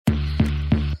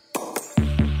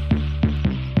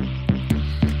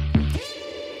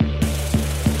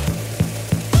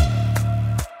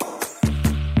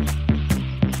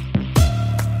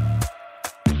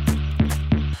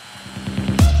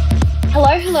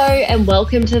Hello and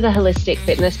welcome to the Holistic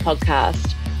Fitness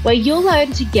Podcast, where you'll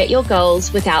learn to get your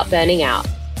goals without burning out.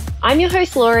 I'm your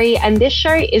host, Laurie, and this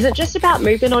show isn't just about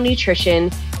movement or nutrition.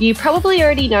 You probably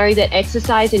already know that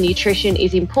exercise and nutrition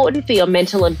is important for your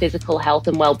mental and physical health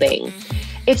and well-being.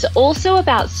 It's also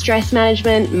about stress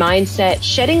management, mindset,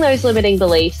 shedding those limiting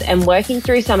beliefs, and working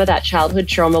through some of that childhood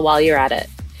trauma while you're at it.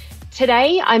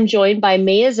 Today, I'm joined by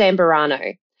Mia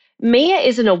Zambarano. Mia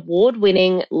is an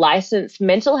award-winning licensed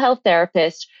mental health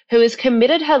therapist who has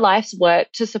committed her life's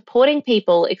work to supporting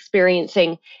people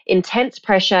experiencing intense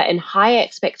pressure and high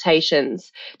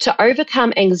expectations to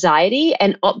overcome anxiety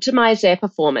and optimize their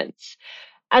performance.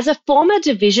 As a former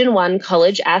Division I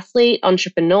college athlete,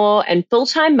 entrepreneur, and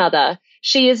full-time mother,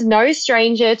 she is no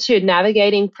stranger to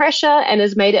navigating pressure and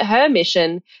has made it her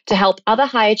mission to help other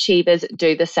high achievers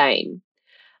do the same.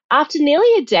 After nearly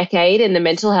a decade in the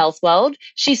mental health world,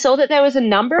 she saw that there was a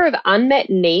number of unmet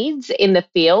needs in the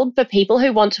field for people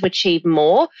who want to achieve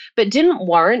more, but didn't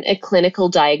warrant a clinical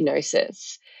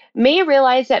diagnosis. Mia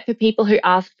realized that for people who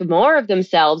ask for more of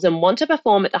themselves and want to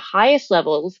perform at the highest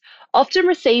levels, often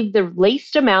receive the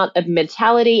least amount of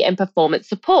mentality and performance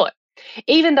support,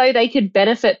 even though they could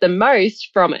benefit the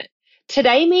most from it.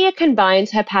 Today, Mia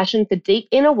combines her passion for deep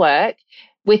inner work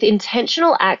with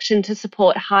intentional action to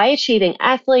support high-achieving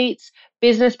athletes,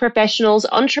 business professionals,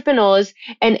 entrepreneurs,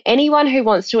 and anyone who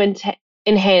wants to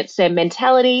enhance their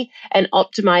mentality and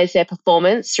optimize their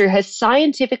performance through her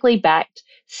scientifically backed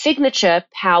signature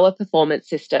power performance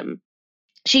system.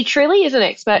 She truly is an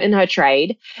expert in her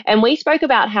trade, and we spoke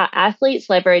about how athletes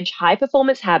leverage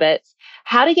high-performance habits,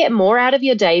 how to get more out of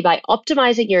your day by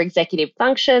optimizing your executive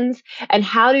functions, and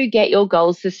how to get your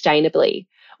goals sustainably.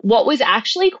 What was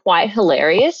actually quite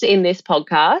hilarious in this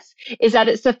podcast is that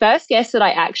it's the first guest that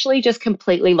I actually just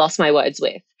completely lost my words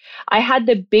with. I had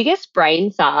the biggest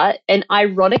brain fart, and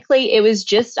ironically, it was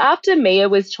just after Mia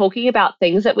was talking about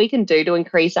things that we can do to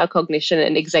increase our cognition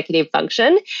and executive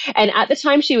function. And at the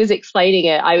time she was explaining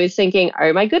it, I was thinking,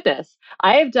 oh my goodness,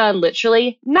 I have done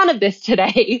literally none of this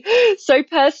today. So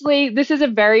personally, this is a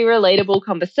very relatable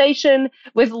conversation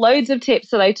with loads of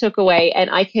tips that I took away, and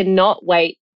I cannot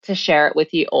wait to share it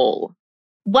with you all.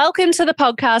 Welcome to the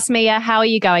podcast, Mia. How are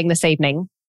you going this evening?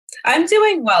 I'm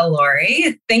doing well,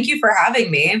 Laurie. Thank you for having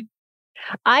me.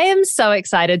 I am so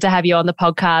excited to have you on the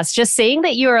podcast. Just seeing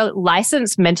that you're a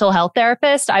licensed mental health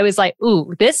therapist, I was like,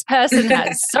 ooh, this person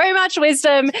has so much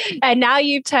wisdom. And now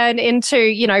you've turned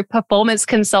into, performance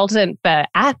consultant for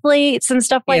athletes and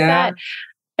stuff like that.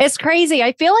 It's crazy.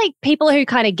 I feel like people who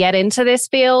kind of get into this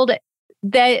field,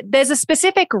 there's a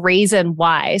specific reason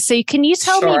why. So can you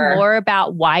tell me more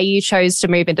about why you chose to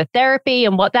move into therapy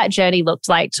and what that journey looked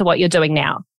like to what you're doing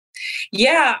now?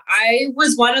 Yeah, I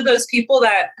was one of those people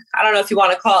that, I don't know if you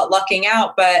want to call it lucking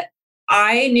out, but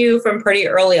I knew from pretty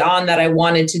early on that I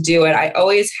wanted to do it. I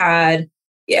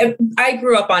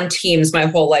grew up on teams my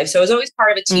whole life. So I was always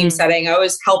part of a team setting. I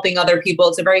was helping other people.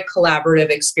 It's a very collaborative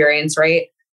experience, right?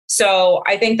 So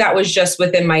I think that was just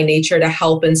within my nature to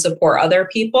help and support other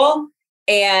people.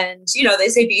 And, they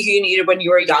say be who you needed when you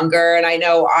were younger. And I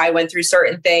know I went through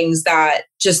certain things that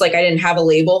just like I didn't have a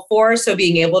label for. So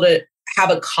being able to have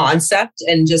a concept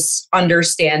and just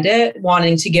understand it,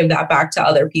 wanting to give that back to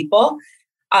other people.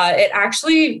 It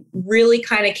actually really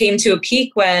kind of came to a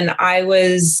peak when I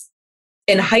was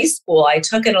in high school. I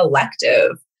took an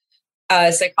elective,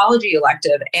 a psychology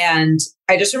elective. And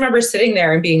I just remember sitting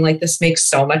there and being like, this makes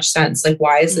so much sense. Like,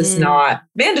 why is this not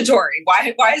mandatory?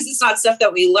 Why is this not stuff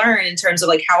that we learn in terms of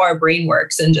like how our brain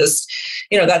works? And just,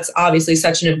 that's obviously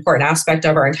such an important aspect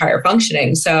of our entire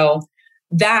functioning. So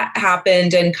that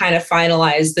happened and kind of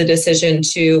finalized the decision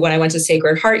to, when I went to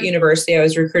Sacred Heart University, I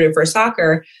was recruited for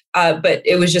soccer, but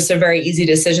it was just a very easy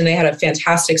decision. They had a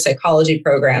fantastic psychology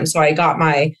program. So I got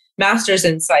my master's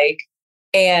in psych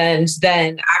and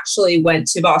then actually went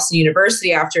to Boston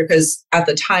University after, because at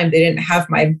the time they didn't have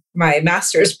my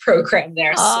master's program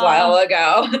there a while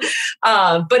ago.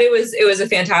 But it was a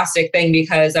fantastic thing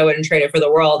because I wouldn't trade it for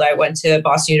the world. I went to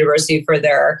Boston University for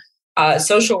their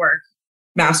social work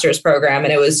master's program.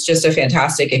 And it was just a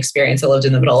fantastic experience. I lived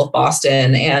in the middle of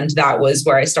Boston, and that was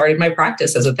where I started my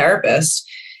practice as a therapist.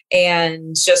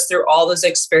 And just through all those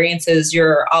experiences,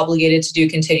 you're obligated to do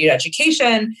continued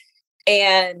education.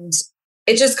 And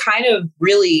it just kind of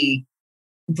really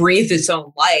breathed its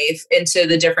own life into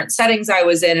the different settings I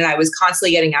was in. And I was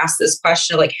constantly getting asked this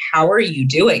question of like, how are you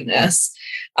doing this?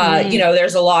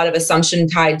 There's a lot of assumption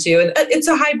tied to, and it's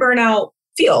a high burnout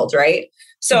field, right?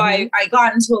 So I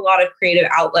got into a lot of creative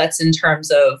outlets in terms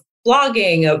of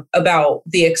blogging about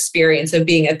the experience of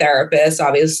being a therapist,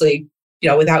 obviously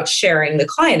without sharing the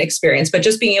client experience, but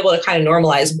just being able to kind of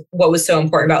normalize what was so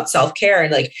important about self-care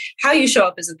and like how you show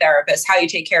up as a therapist, how you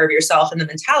take care of yourself, and the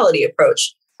mentality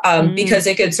approach, because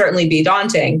it could certainly be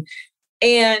daunting.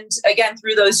 And again,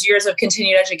 through those years of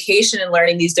continued education and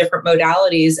learning these different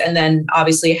modalities, and then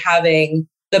obviously having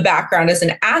the background as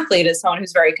an athlete, as someone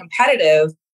who's very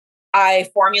competitive, I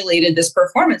formulated this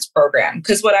performance program.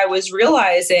 Because what I was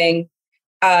realizing,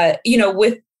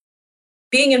 with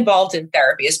being involved in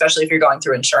therapy, especially if you're going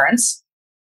through insurance,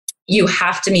 you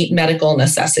have to meet medical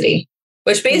necessity,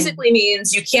 which basically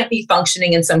means you can't be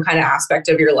functioning in some kind of aspect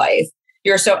of your life.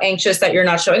 You're so anxious that you're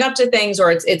not showing up to things,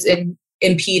 or it's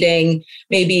impeding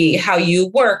maybe how you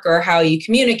work or how you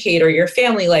communicate or your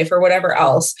family life or whatever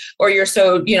else. Or you're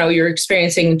so, you're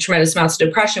experiencing tremendous amounts of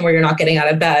depression where you're not getting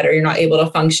out of bed or you're not able to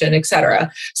function, et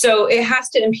cetera. So it has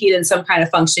to impede in some kind of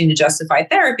functioning to justify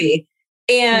therapy.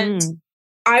 And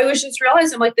I was just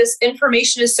realizing like this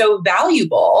information is so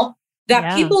valuable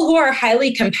that people who are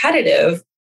highly competitive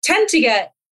tend to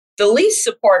get the least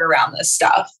support around this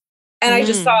stuff. And I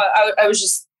just thought, I was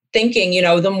just thinking,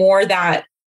 the more that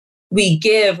we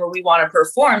give or we want to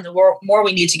perform, the more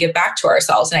we need to give back to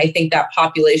ourselves. And I think that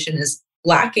population is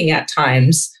lacking at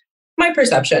times, my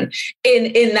perception,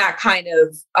 in that kind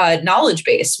of knowledge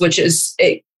base, which is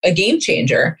a game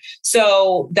changer.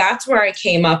 So that's where I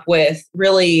came up with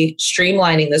really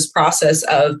streamlining this process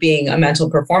of being a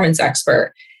mental performance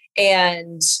expert.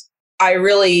 And I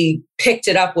really picked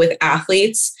it up with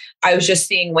athletes. I was just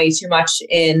seeing way too much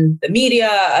in the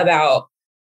media about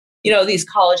these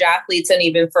college athletes and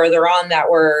even further on that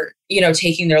were,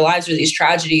 taking their lives with these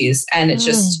tragedies. And it's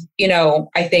just,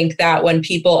 I think that when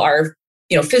people are,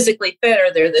 physically fit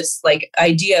or they're this like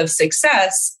idea of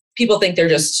success, people think they're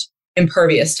just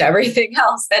impervious to everything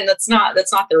else. And that's not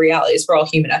the reality. We're all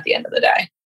human at the end of the day.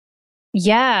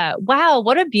 Yeah. Wow.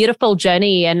 What a beautiful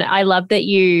journey. And I love that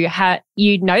you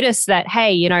noticed that,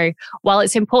 hey, while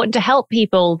it's important to help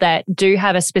people that do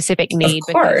have a specific need,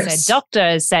 because a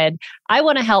doctor said, I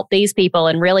want to help these people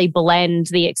and really blend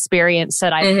the experience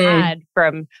that I've had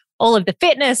from all of the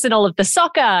fitness and all of the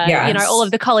soccer, all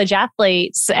of the college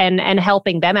athletes and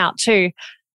helping them out too.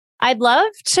 I'd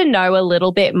love to know a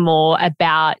little bit more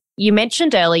about, you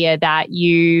mentioned earlier that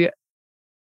you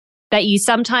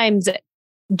sometimes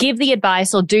give the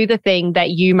advice or do the thing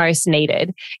that you most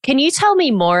needed. Can you tell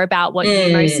me more about what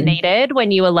you most needed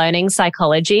when you were learning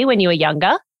psychology when you were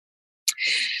younger?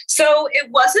 So it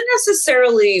wasn't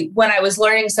necessarily when I was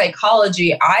learning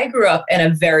psychology. I grew up in a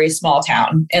very small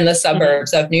town in the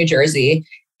suburbs of New Jersey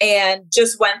and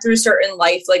just went through certain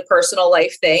personal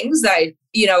life things that,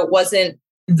 wasn't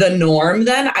the norm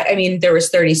then. I mean, there was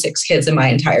 36 kids in my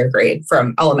entire grade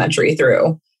from elementary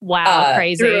through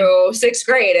crazy. Through sixth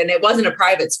grade. And it wasn't a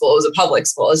private school. It was a public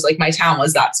school. It was like my town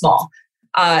was that small.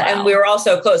 And we were all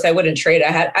so close. I wouldn't trade. I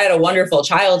had a wonderful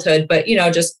childhood, but,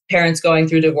 just parents going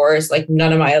through divorce, like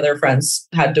none of my other friends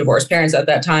had divorced parents at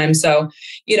that time. So,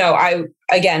 I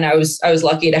was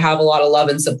lucky to have a lot of love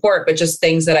and support, but just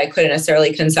things that I couldn't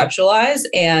necessarily conceptualize.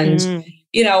 And,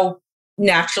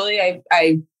 naturally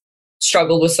I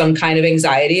struggled with some kind of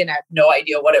anxiety and I had no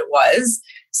idea what it was.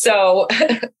 So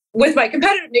with my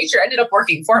competitive nature, it ended up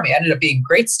working for me. I ended up being a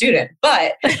great student,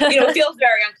 but, it feels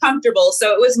very uncomfortable.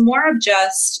 So it was more of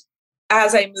just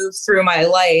as I moved through my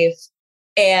life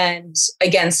and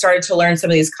again, started to learn some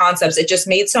of these concepts, it just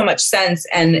made so much sense.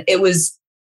 And it was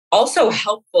also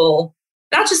helpful,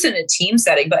 not just in a team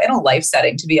setting, but in a life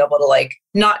setting to be able to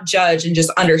not judge and just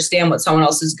understand what someone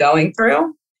else is going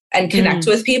through and connect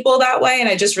with people that way. And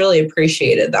I just really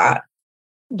appreciated that.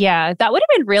 Yeah, that would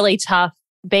have been really tough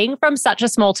being from such a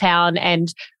small town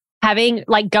and having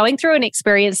going through an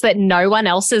experience that no one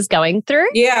else is going through.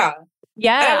 Yeah.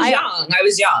 Yeah. I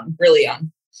was young, really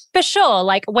young. For sure.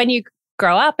 When you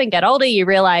grow up and get older, you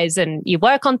realize and you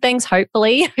work on things,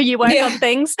 hopefully you work on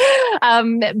things.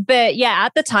 But yeah,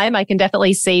 at the time, I can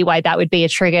definitely see why that would be a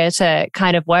trigger to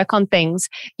kind of work on things.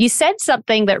 You said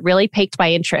something that really piqued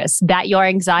my interest, that your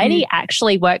anxiety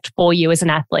actually worked for you as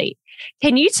an athlete.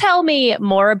 Can you tell me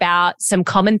more about some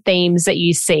common themes that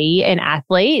you see in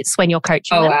athletes when you're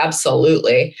coaching them?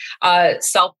 Absolutely.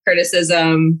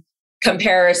 Self-criticism,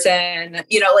 comparison,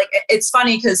 it's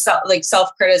funny because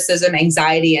self-criticism,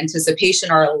 anxiety,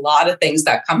 anticipation are a lot of things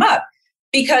that come up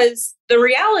because the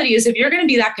reality is if you're going to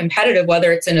be that competitive,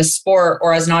 whether it's in a sport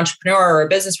or as an entrepreneur or a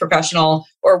business professional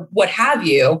or what have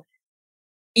you,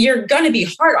 you're going to be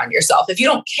hard on yourself. If you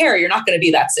don't care, you're not going to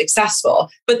be that successful.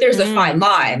 But there's a fine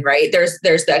line, right? There's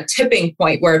that tipping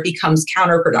point where it becomes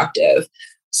counterproductive.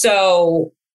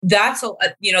 So that's a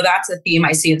theme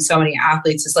I see in so many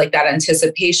athletes is that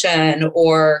anticipation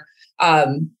or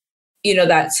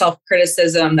that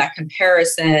self-criticism, that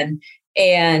comparison,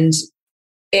 and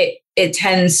it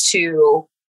tends to,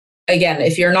 again,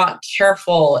 if you're not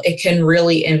careful, it can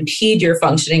really impede your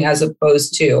functioning as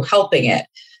opposed to helping it.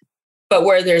 But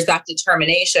where there's that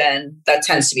determination, that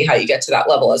tends to be how you get to that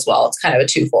level as well. It's kind of a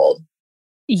twofold.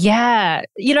 Yeah.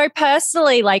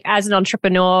 Personally, like as an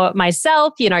entrepreneur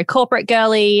myself, corporate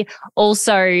girly,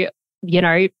 also,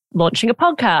 launching a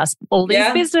podcast, all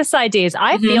these business ideas.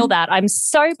 I feel that I'm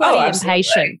so bloody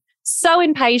impatient. So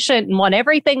impatient and want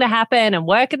everything to happen and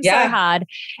working so hard.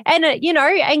 And,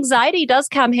 anxiety does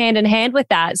come hand in hand with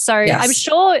that. So I'm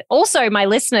sure also my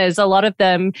listeners, a lot of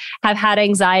them have had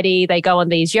anxiety. They go on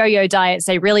these yo-yo diets.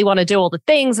 They really want to do all the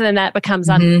things and then that becomes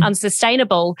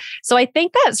unsustainable. So I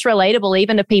think that's relatable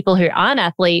even to people who aren't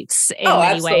athletes in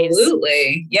many ways.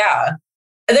 Absolutely. Yeah.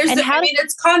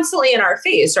 It's constantly in our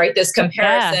face, right? This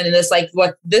comparison and this, like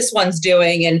what this one's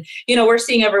doing. And, we're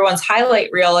seeing everyone's highlight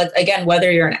reel. Again, whether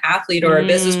you're an athlete or a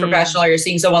business professional, or you're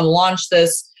seeing someone launch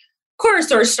this course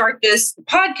or start this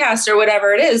podcast or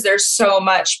whatever it is, there's so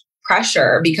much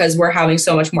pressure because we're having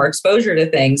so much more exposure to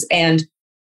things and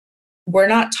we're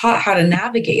not taught how to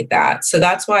navigate that. So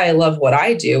that's why I love what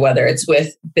I do, whether it's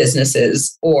with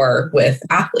businesses or with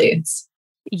athletes.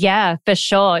 Yeah, for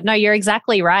sure. No, you're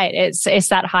exactly right. It's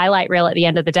that highlight reel at the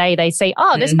end of the day. They say,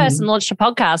 oh, this person launched a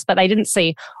podcast, but they didn't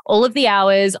see all of the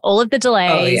hours, all of the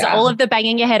delays, all of the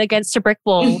banging your head against a brick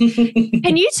wall.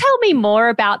 Can you tell me more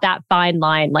about that fine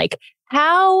line? Like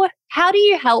how do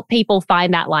you help people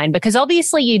find that line? Because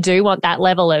obviously you do want that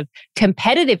level of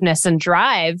competitiveness and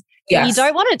drive. But you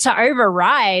don't want it to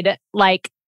override,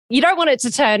 you don't want it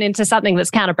to turn into something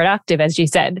that's counterproductive, as you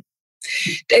said.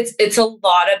 It's a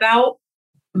lot about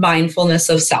mindfulness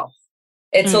of self.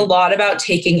 It's a lot about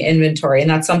taking inventory. And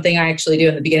that's something I actually do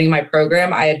in the beginning of my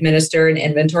program. I administer an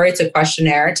inventory. It's a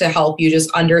questionnaire to help you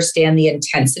just understand the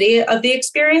intensity of the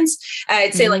experience. And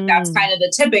I'd say that's kind of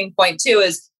the tipping point too,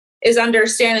 is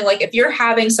understanding, like, if you're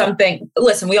having something,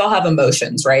 listen, we all have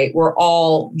emotions, right? We're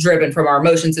all driven from our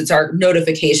emotions. It's our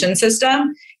notification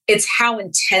system. It's how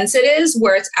intense it is,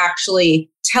 where it's actually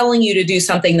telling you to do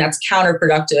something that's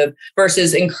counterproductive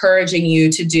versus encouraging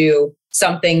you to do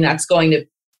something that's going to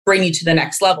bring you to the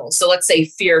next level. So let's say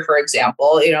fear, for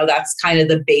example, that's kind of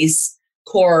the base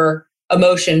core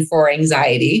emotion for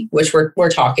anxiety, which we're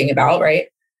talking about, right?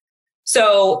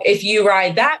 So if you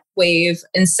ride that wave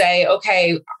and say,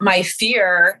 okay, my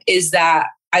fear is that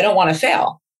I don't want to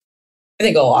fail. I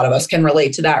think a lot of us can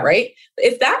relate to that, right?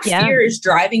 If that fear is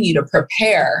driving you to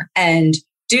prepare and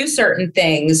do certain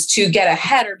things to get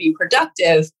ahead or be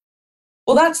productive,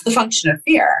 well, that's the function of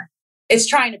fear. It's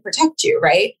trying to protect you,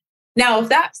 right? Now, if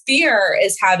that fear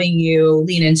is having you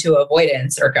lean into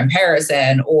avoidance or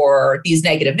comparison or these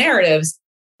negative narratives,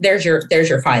 there's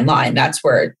your fine line. That's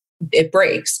where it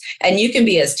breaks. And you can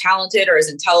be as talented or as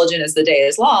intelligent as the day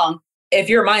is long. If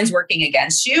your mind's working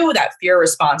against you, that fear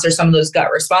response or some of those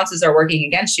gut responses are working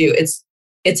against you,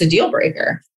 it's a deal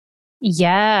breaker.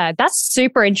 Yeah, that's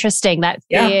super interesting. That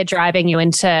fear driving you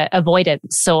into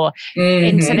avoidance or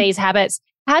into these habits.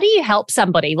 How do you help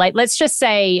somebody? Like, let's just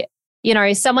say,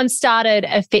 someone started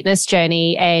a fitness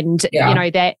journey and,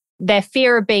 their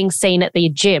fear of being seen at the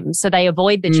gym, so they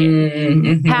avoid the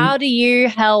gym. How do you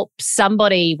help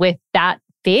somebody with that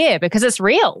fear? Because it's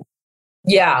real.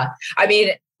 Yeah. I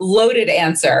mean, loaded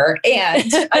answer.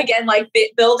 And again,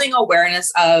 building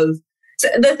awareness of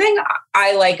the thing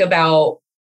I like about,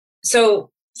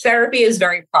 so therapy is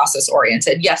very process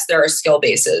oriented. Yes, there are skill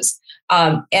bases.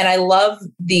 And I love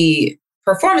the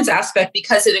performance aspect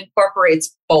because it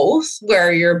incorporates both,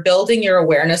 where you're building your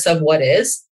awareness of what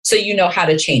is, so you know how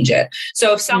to change it.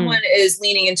 So if someone is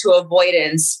leaning into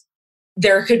avoidance,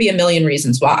 there could be a million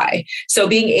reasons why. So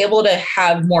being able to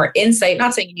have more insight,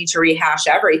 not saying you need to rehash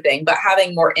everything, but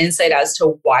having more insight as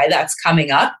to why that's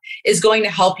coming up is going to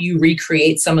help you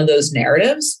recreate some of those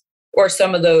narratives or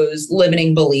some of those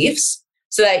limiting beliefs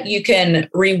so that you can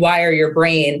rewire your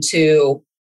brain to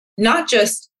not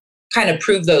just kind of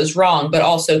prove those wrong, but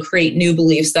also create new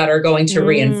beliefs that are going to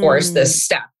reinforce this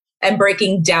step. And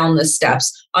breaking down the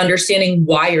steps, understanding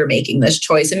why you're making this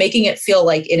choice and making it feel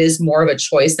like it is more of a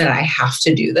choice than I have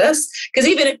to do this. Because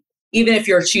even if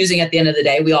you're choosing at the end of the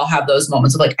day, we all have those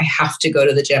moments of like, I have to go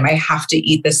to the gym. I have to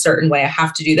eat this certain way. I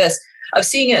have to do this. Of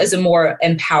seeing it as a more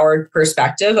empowered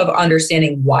perspective of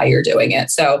understanding why you're doing it.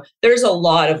 So there's a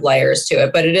lot of layers to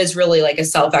it, but it is really like a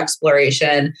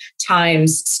self-exploration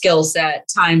times skill set,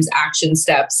 times action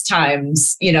steps,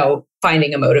 times,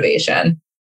 finding a motivation.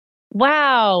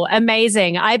 Wow.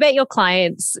 Amazing. I bet your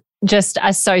clients just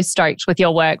are so stoked with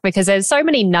your work because there's so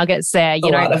many nuggets there,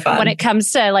 you know, when it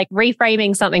comes to like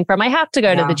reframing something from I have to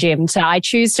go to the gym to I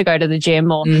choose to go to the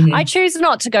gym or I choose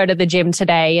not to go to the gym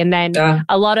today. And then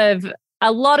a lot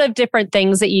of different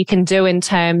things that you can do in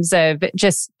terms of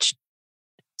just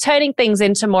turning things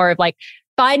into more of like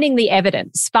finding the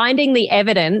evidence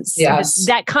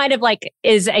that kind of like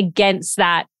is against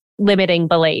that limiting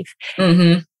belief.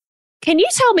 Can you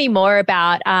tell me more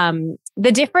about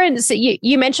the difference?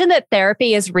 You mentioned that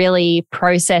therapy is really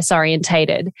process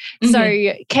orientated.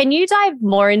 So can you dive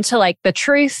more into like the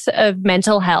truth of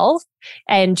mental health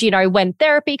and, you know, when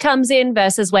therapy comes in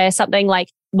versus where something like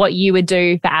what you would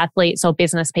do for athletes or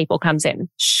business people comes in?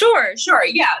 Sure.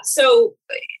 Yeah. So,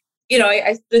 you know,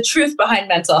 the truth behind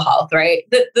mental health, right?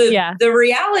 The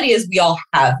reality is we all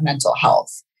have mental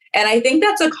health. And I think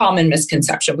that's a common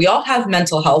misconception. We all have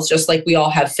mental health, just like we all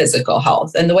have physical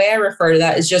health. And the way I refer to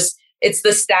that is just, it's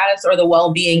the status or the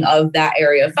well-being of that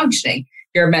area of functioning.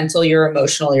 Your mental, your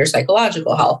emotional, your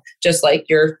psychological health, just like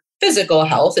your physical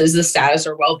health is the status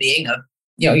or well-being of,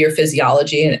 you know, your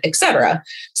physiology, and et cetera.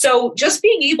 So just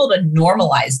being able to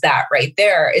normalize that right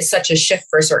there is such a shift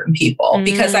for certain people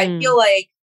because I feel like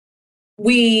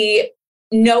we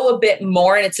know a bit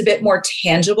more and it's a bit more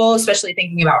tangible, especially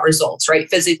thinking about results, right?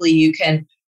 Physically, you can,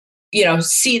 you know,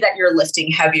 see that you're lifting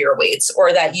heavier weights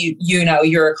or that you know,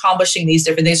 you're accomplishing these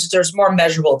different things. There's more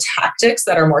measurable tactics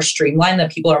that are more streamlined that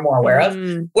people are more aware of.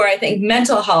 Where I think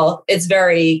mental health is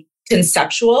very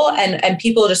conceptual and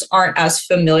people just aren't as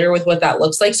familiar with what that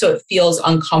looks like. So it feels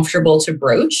uncomfortable to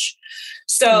broach.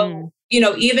 So, you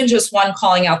know, even just one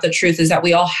calling out the truth is that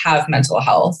we all have mental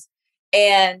health.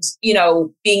 And, you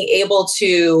know, being able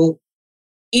to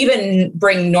even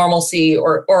bring normalcy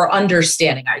or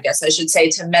understanding, I guess I should say,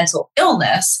 to mental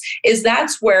illness is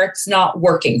that's where it's not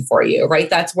working for you, right?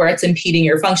 That's where it's impeding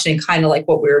your functioning, kind of like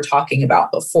what we were talking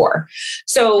about before.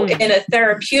 So in a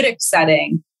therapeutic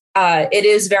setting, it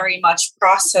is very much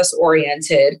process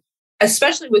oriented,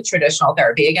 especially with traditional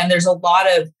therapy. Again, there's a lot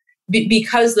of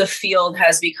because the field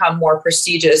has become more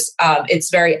prestigious, it's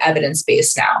very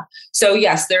evidence-based now. So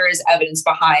yes, there is evidence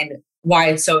behind why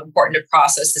it's so important to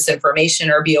process this information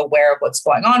or be aware of what's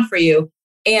going on for you.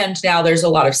 And now there's a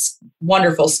lot of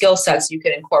wonderful skill sets you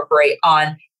can incorporate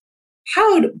on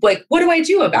what do I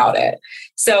do about it?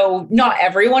 So not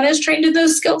everyone is trained in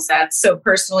those skill sets. So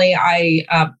personally, I,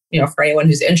 for anyone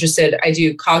who's interested, I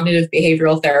do cognitive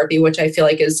behavioral therapy, which I feel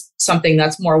like is something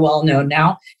that's more well-known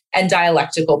now, and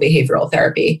dialectical behavioral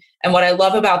therapy. And what I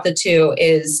love about the two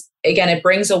is, again, it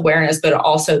brings awareness, but it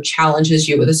also challenges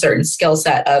you with a certain skill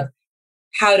set of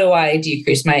how do I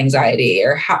decrease my anxiety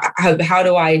or how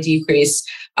do I decrease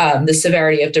the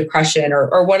severity of depression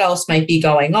or what else might be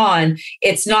going on.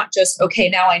 It's not just, okay,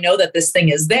 now I know that this thing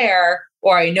is there,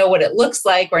 or I know what it looks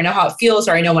like, or I know how it feels,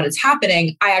 or I know when it's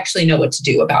happening. I actually know what to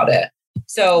do about it.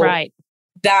 So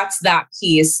that's that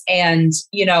piece. And,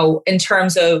 you know, in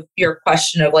terms of your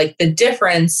question of like the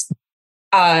difference,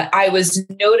 I was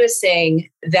noticing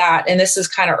that, and this is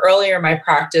kind of earlier in my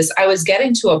practice, I was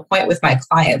getting to a point with my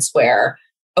clients where,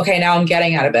 okay, now I'm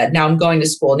getting out of bed. Now I'm going to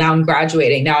school. Now I'm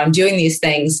graduating. Now I'm doing these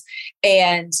things.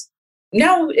 And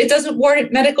now it doesn't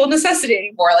warrant medical necessity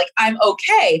anymore. Like I'm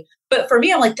okay. But for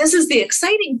me, I'm like, this is the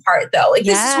exciting part though. Like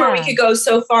this is where we could go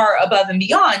so far above and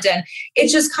beyond. And it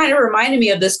just kind of reminded me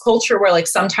of this culture where like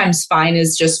sometimes fine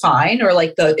is just fine, or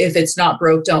like if it's not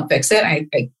broke, don't fix it.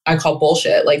 I call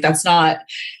bullshit. Like that's not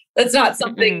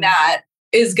something that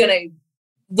is going to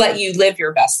let you live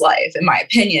your best life, in my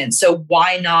opinion. So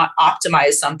why not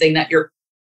optimize something that you're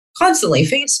constantly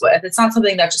faced with? It's not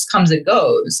something that just comes and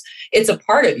goes. It's a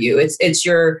part of you. It's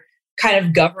your kind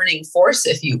of governing force,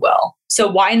 if you will. So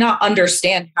why not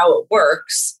understand how it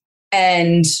works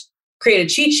and create a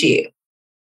cheat sheet,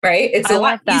 right? It's a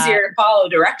lot easier to follow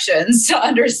directions to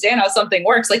understand how something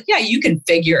works. Like, yeah, you can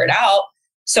figure it out.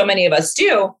 So many of us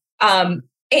do. And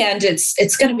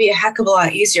it's going to be a heck of a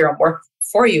lot easier and work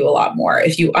for you a lot more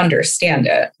if you understand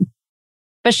it.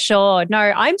 For sure. No,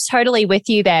 I'm totally with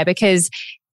you there because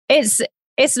it's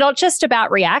not just about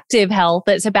reactive health,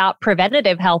 it's about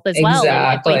preventative health as well.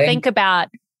 Exactly. If we think about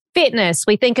fitness,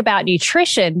 we think about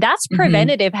nutrition, that's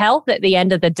preventative health at the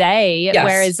end of the day,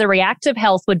 whereas the reactive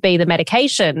health would be the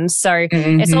medications. So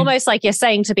it's almost like you're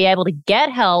saying to be able to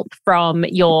get help from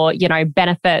your,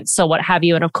 benefits or what have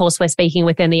you. And of course, we're speaking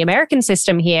within the American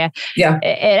system here. Yeah.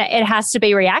 It has to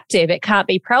be reactive. It can't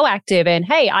be proactive. And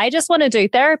hey, I just want to do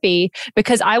therapy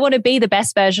because I want to be the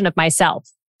best version of myself.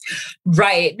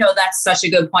 Right. No, that's such a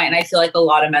good point. And I feel like a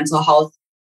lot of mental health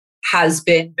has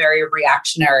been very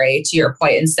reactionary, to your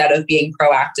point, instead of being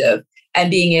proactive. and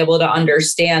being able to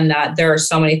understand that there are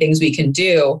so many things we can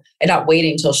do and not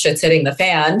waiting till shit's hitting the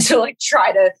fan to like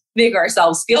try to make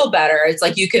ourselves feel better. It's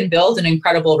like you can build an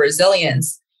incredible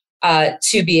resilience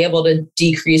to be able to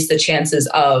decrease the chances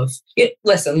of it.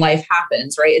 Listen, life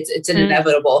happens, right? It's an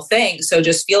inevitable thing. So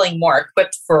just feeling more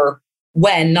equipped for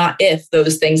when, not if,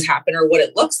 those things happen or what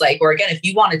it looks like. Or again, if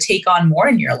you want to take on more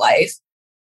in your life,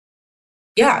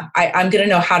 yeah, I'm going to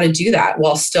know how to do that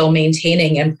while still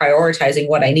maintaining and prioritizing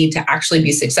what I need to actually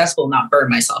be successful, not burn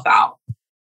myself out.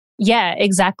 Yeah,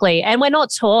 exactly. And we're not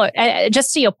taught,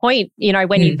 just to your point, you know,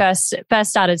 when you first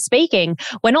started speaking,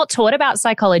 we're not taught about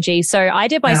psychology. So I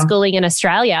did my schooling in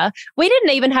Australia. We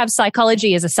didn't even have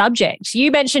psychology as a subject.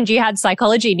 You mentioned you had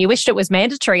psychology and you wished it was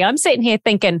mandatory. I'm sitting here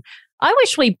thinking, I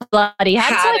wish we bloody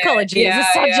had psychology as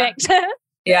a subject.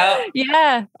 Yeah.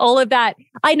 Yeah, all of that.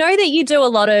 I know that you do a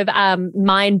lot of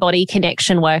mind-body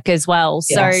connection work as well.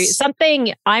 So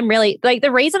something I'm really, like,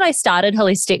 the reason I started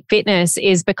holistic fitness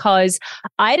is because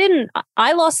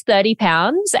I lost 30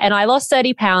 pounds, and I lost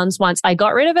 30 pounds once I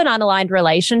got rid of an unaligned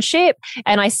relationship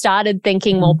and I started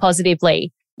thinking more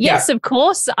positively. Yes, of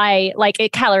course, I like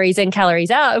it, calories in,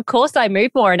 calories out. Of course, I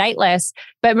moved more and ate less,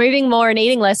 but moving more and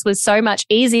eating less was so much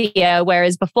easier.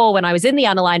 Whereas before, when I was in the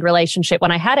unaligned relationship, when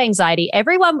I had anxiety,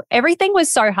 everything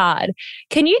was so hard.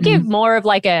 Can you give more of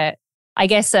like a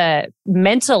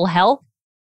mental health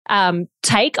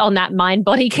take on that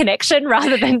mind-body connection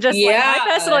rather than just like my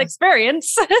personal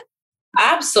experience?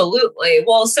 Absolutely.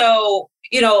 Well, so,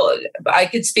 you know, I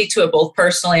could speak to it both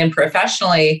personally and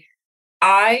professionally.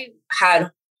 I had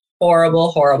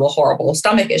horrible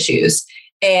stomach issues,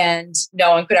 and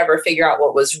no one could ever figure out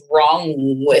what was wrong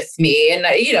with me. And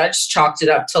I just chalked it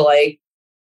up to like,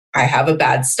 I have a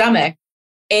bad stomach.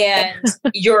 And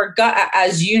your gut,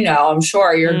 as you know, I'm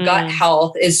sure your gut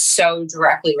health is so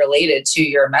directly related to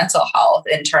your mental health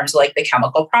in terms of like the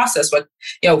chemical process with,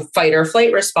 fight or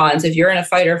flight response. If you're in a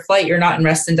fight or flight, you're not in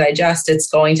rest and digest, it's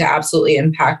going to absolutely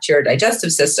impact your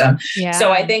digestive system. Yeah.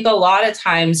 So I think a lot of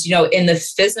times, in the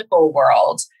physical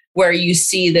world where you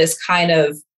see this kind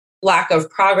of lack of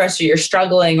progress, or you're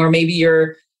struggling, or maybe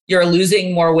you're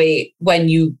losing more weight when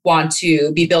you want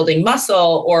to be building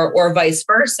muscle, or vice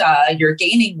versa. You're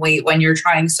gaining weight when you're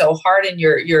trying so hard and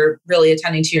you're really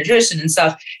attending to your nutrition and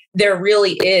stuff. There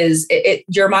really is,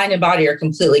 your mind and body are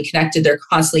completely connected. They're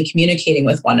constantly communicating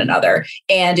with one another.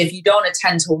 And if you don't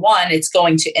attend to one, it's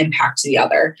going to impact the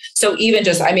other. So even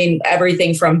just,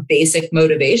 everything from basic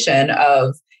motivation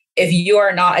of, if you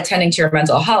are not attending to your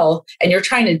mental health and you're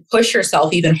trying to push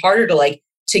yourself even harder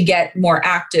to get more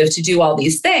active, to do all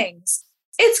these things,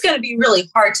 it's going to be really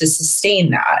hard to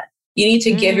sustain that. You need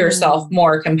to give yourself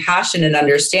more compassion and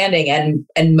understanding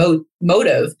and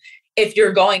motive if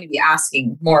you're going to be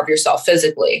asking more of yourself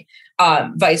physically.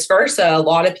 Vice versa, a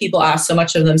lot of people ask so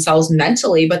much of themselves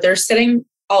mentally, but they're sitting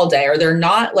all day, or they're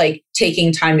not like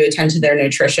taking time to attend to their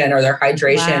nutrition or their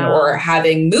hydration or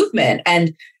having movement.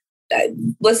 And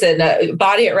listen,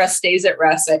 body at rest stays at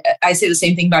rest. I say the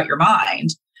same thing about your mind.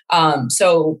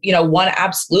 So, one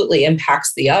absolutely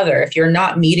impacts the other. If you're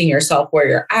not meeting yourself where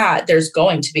you're at, there's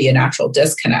going to be a natural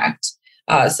disconnect.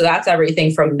 So that's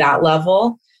everything from that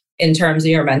level in terms of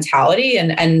your mentality.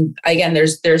 And again,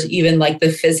 there's even like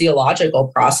the physiological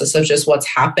process of just what's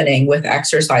happening with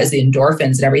exercise, the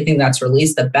endorphins and everything that's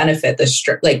released, the benefit,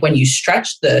 like when you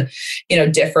stretch the,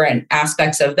 different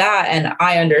aspects of that. And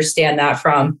I understand that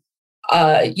from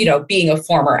being a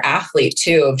former athlete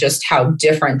too, of just how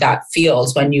different that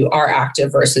feels when you are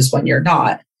active versus when you're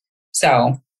not.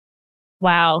 So.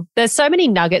 Wow. There's so many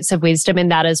nuggets of wisdom in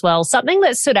that as well. Something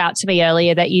that stood out to me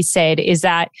earlier that you said is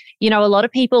that, a lot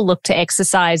of people look to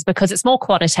exercise because it's more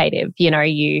quantitative.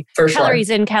 Calories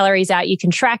in, calories out, you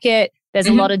can track it. There's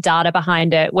a lot of data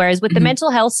behind it. Whereas with the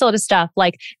mental health sort of stuff,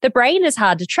 like the brain is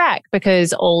hard to track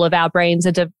because all of our brains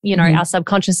are, our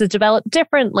subconscious is developed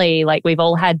differently. Like we've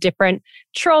all had different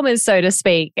traumas, so to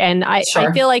speak. And I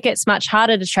feel like it's much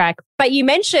harder to track. But you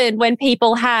mentioned when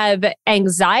people have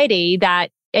anxiety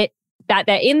that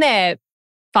they're in their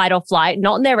fight or flight,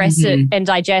 not in their rest and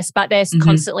digest, but they're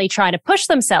constantly trying to push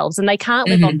themselves and they can't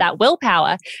live off that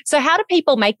willpower. So how do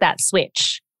people make that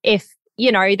switch if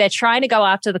they're trying to go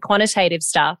after the quantitative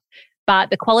stuff,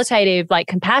 but the qualitative, like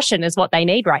compassion, is what they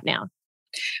need right now?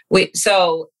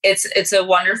 So it's a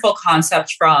wonderful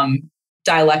concept from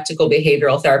dialectical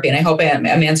behavioral therapy. And I hope I'm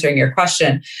answering your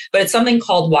question, but it's something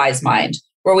called wise mind,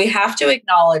 where we have to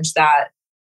acknowledge that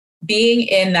being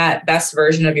in that best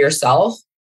version of yourself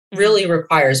really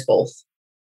requires both,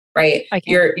 right? Okay.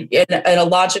 You're in a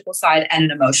logical side and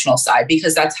an emotional side,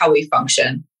 because that's how we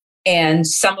function. And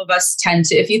some of us tend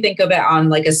to, if you think of it on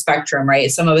like a spectrum,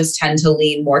 right? Some of us tend to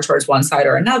lean more towards one side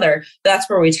or another. That's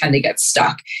where we tend to get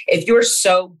stuck. If you're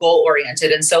so goal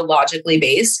oriented and so logically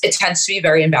based, it tends to be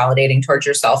very invalidating towards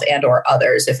yourself and or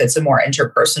others if it's a more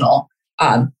interpersonal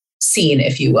scene,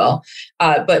 if you will.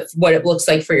 But what it looks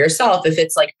like for yourself, if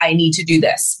it's like, I need to do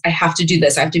this, I have to do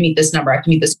this, I have to meet this number, I have to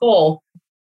meet this goal.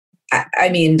 I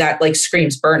mean, that like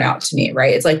screams burnout to me,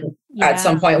 right? It's like, at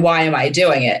some point, why am I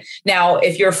doing it? Now,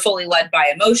 if you're fully led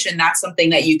by emotion, that's something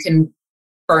that you can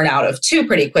burn out of too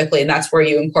pretty quickly. And that's where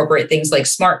you incorporate things like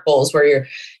SMART goals, where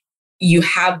you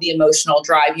have the emotional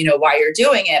drive, you know, why you're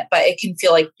doing it, but it can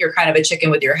feel like you're kind of a chicken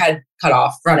with your head cut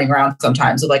off running around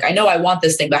sometimes of like, I know I want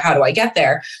this thing, but how do I get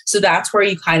there? So that's where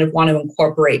you kind of want to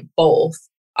incorporate both,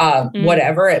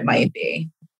 whatever it might be.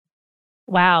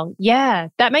 Wow. Yeah,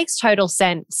 that makes total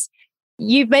sense.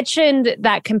 You've mentioned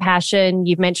that compassion,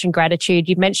 you've mentioned gratitude,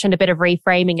 you've mentioned a bit of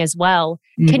reframing as well.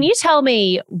 Can you tell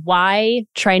me why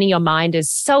training your mind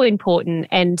is so important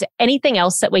and anything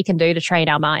else that we can do to train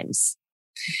our minds?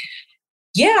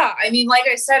 Yeah, I mean, like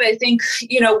I said, I think,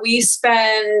 you know, we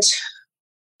spend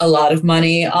a lot of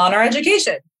money on our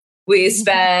education. We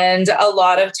spend a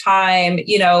lot of time,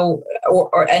 you know,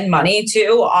 and money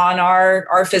too on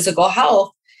our physical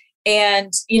health.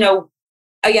 And, you know,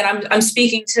 again, I'm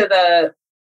speaking to the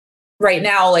right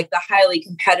now, like the highly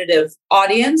competitive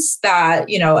audience that,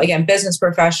 you know, again, business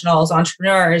professionals,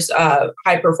 entrepreneurs,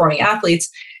 high performing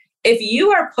athletes. If you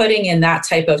are putting in that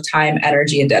type of time,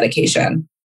 energy, and dedication,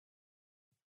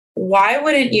 why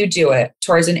wouldn't you do it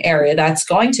towards an area that's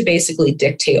going to basically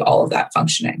dictate all of that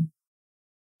functioning?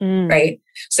 Right?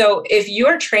 So if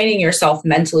you're training yourself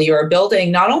mentally, you're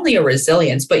building not only a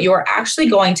resilience, but you're actually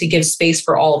going to give space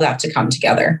for all of that to come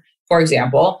together. For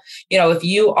example, you know, if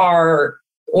you are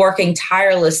working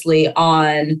tirelessly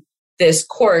on this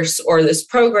course or this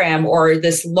program or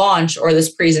this launch or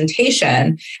this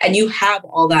presentation, and you have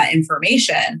all that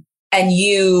information and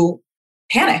you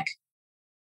panic,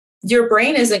 your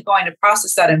brain isn't going to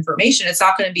process that information. It's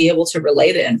not going to be able to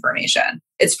relay the information.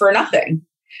 It's for nothing,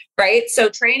 right? So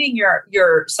training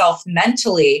yourself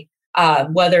mentally,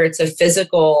 whether it's a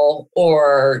physical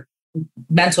or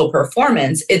mental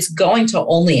performance, it's going to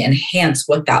only enhance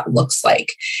what that looks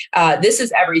like. This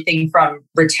is everything from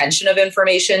retention of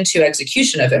information to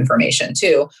execution of information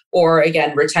too. Or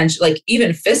again, retention, like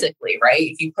even physically, right?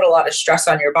 If you put a lot of stress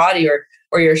on your body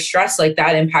or you're stressed, like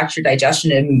that impacts your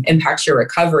digestion and impacts your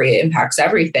recovery, it impacts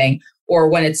everything. Or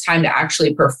when it's time to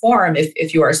actually perform,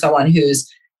 if you are someone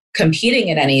who's competing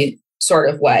in any sort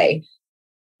of way,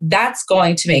 that's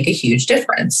going to make a huge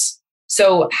difference.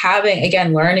 So having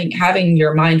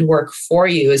your mind work for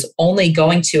you is only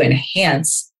going to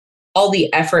enhance all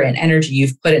the effort and energy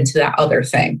you've put into that other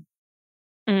thing.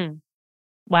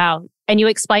 Wow. And you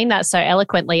explain that so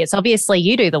eloquently. It's obviously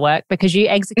you do the work because you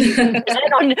execute and present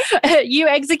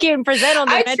on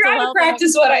the I mental try to health.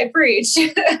 practice what I preach.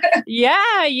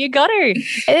 Yeah, you got to.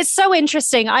 It's so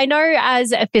interesting. I know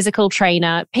as a physical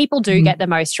trainer, people do get the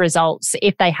most results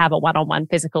if they have a one-on-one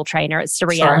physical trainer. It's the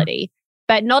reality. Sure.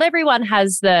 But not everyone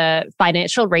has the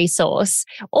financial resource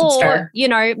or, you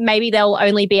know, maybe they'll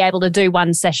only be able to do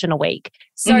one session a week.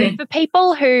 So for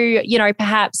people who, you know,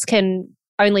 perhaps can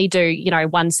only do, you know,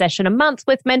 one session a month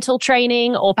with mental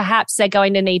training, or perhaps they're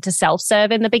going to need to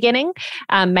self-serve in the beginning.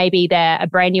 Maybe they're a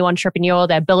brand new entrepreneur,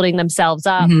 they're building themselves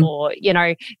up or, you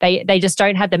know, they just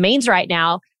don't have the means right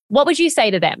now. What would you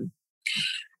say to them?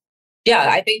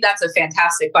 Yeah, I think that's a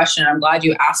fantastic question. I'm glad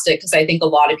you asked it because I think a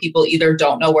lot of people either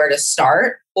don't know where to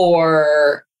start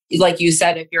or, like you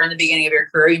said, if you're in the beginning of your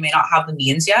career, you may not have the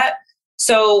means yet.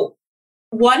 So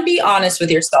one, be honest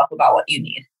with yourself about what you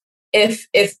need. If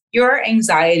your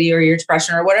anxiety or your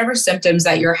depression or whatever symptoms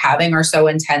that you're having are so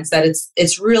intense that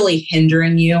it's really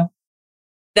hindering you,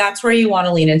 that's where you want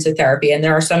to lean into therapy. And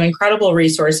there are some incredible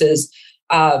resources.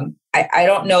 I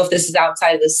don't know if this is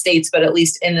outside of the States, but at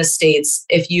least in the States,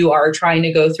 if you are trying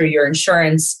to go through your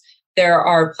insurance, there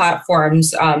are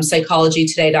platforms,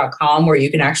 psychologytoday.com, where you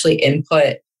can actually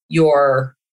input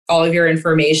all of your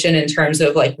information in terms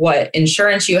of like what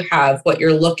insurance you have, what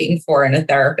you're looking for in a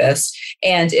therapist,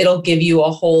 and it'll give you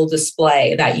a whole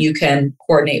display that you can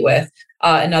coordinate with.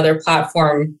 Another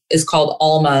platform is called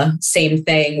Alma, same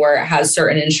thing, where it has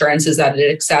certain insurances that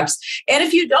it accepts. And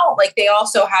if you don't, like, they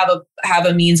also have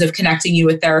a means of connecting you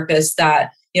with therapists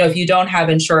that, you know, if you don't have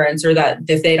insurance or that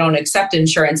if they don't accept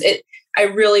insurance, I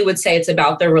really would say it's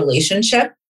about the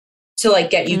relationship to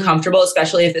like get you comfortable,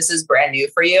 especially if this is brand new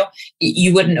for you.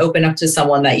 You wouldn't open up to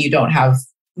someone that you don't have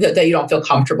that you don't feel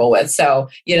comfortable with. So,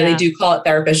 they do call it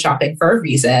therapist shopping for a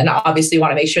reason. Obviously, you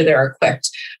want to make sure they're equipped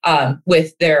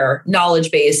with their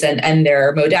knowledge base and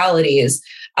their modalities.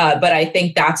 But I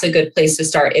think that's a good place to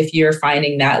start if you're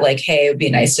finding that like, hey, it would be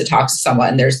nice to talk to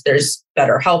someone. There's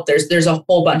BetterHelp. There's a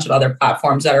whole bunch of other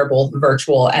platforms that are both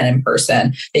virtual and in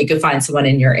person that you could find someone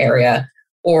in your area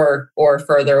or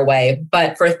further away.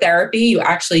 But for therapy, you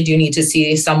actually do need to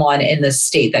see someone in the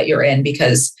state that you're in,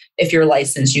 because if you're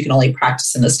licensed, you can only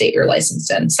practice in the state you're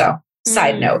licensed in. So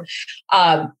side note,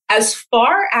 as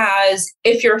far as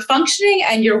if you're functioning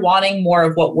and you're wanting more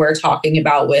of what we're talking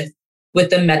about with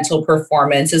the mental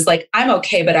performance is like, I'm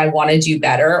okay, but I want to do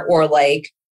better. Or like,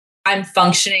 I'm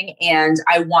functioning and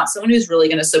I want someone who's really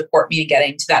going to support me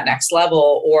getting to that next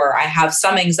level. Or I have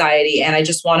some anxiety and I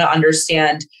just want to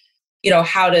understand,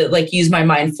 how to like use my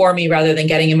mind for me rather than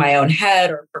getting in my own head,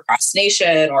 or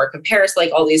procrastination or comparison,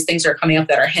 like all these things are coming up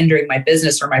that are hindering my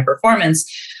business or my performance.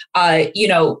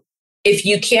 If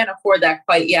you can't afford that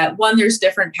quite yet, one, there's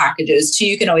different packages. Two,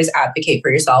 you can always advocate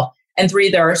for yourself. And three,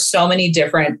 there are so many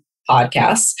different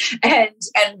podcasts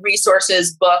and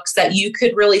resources, books that you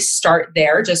could really start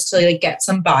there just to like get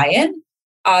some buy-in.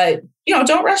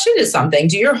 Don't rush into something.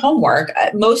 Do your homework.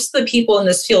 Most of the people in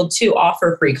this field too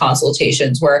offer free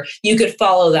consultations where you could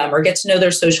follow them or get to know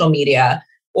their social media.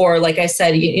 Or like I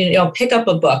said, pick up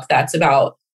a book that's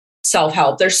about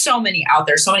self-help. There's so many out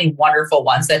there, so many wonderful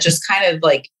ones that just kind of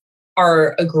like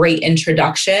are a great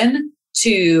introduction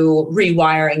to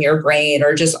rewiring your brain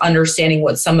or just understanding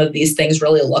what some of these things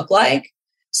really look like.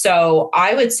 So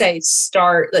I would say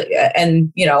start,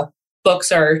 and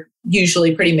books are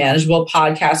usually pretty manageable.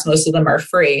 Podcasts, most of them are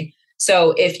free.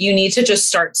 So if you need to just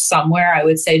start somewhere, I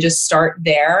would say just start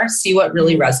there, see what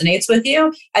really resonates with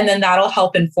you. And then that'll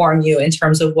help inform you in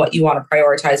terms of what you want to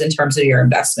prioritize in terms of your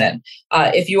investment.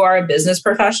 If you are a business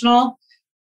professional,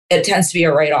 it tends to be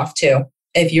a write-off too.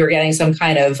 If you're getting some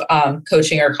kind of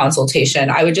coaching or consultation,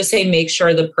 I would just say make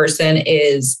sure the person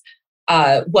is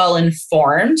well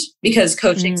informed, because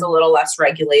coaching is a little less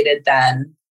regulated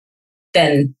than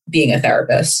being a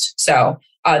therapist. So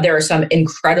there are some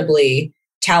incredibly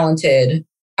talented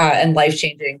and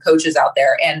life-changing coaches out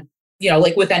there. And,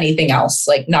 like with anything else,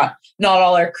 like not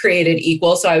all are created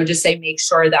equal. So I would just say, make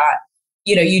sure that,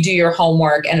 you do your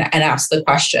homework and ask the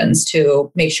questions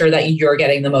to make sure that you're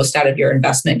getting the most out of your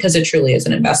investment, because it truly is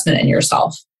an investment in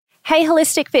yourself. Hey,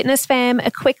 Holistic Fitness fam,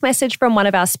 a quick message from one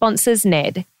of our sponsors,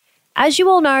 Ned. As you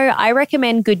all know, I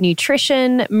recommend good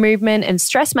nutrition, movement, and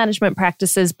stress management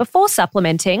practices before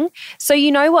supplementing, so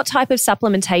you know what type of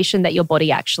supplementation that your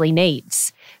body actually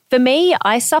needs. For me,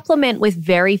 I supplement with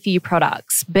very few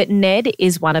products, but Ned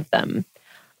is one of them.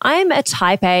 I'm a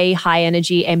type A,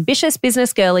 high-energy, ambitious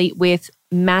business girly with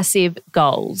massive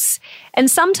goals. And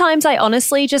sometimes I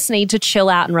honestly just need to chill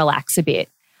out and relax a bit.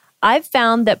 I've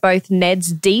found that both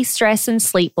Ned's de-stress and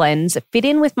sleep blends fit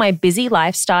in with my busy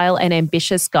lifestyle and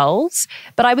ambitious goals,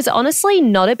 but I was honestly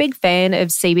not a big fan of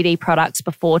CBD products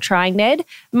before trying Ned,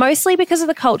 mostly because of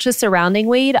the culture surrounding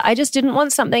weed. I just didn't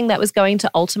want something that was going to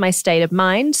alter my state of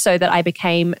mind so that I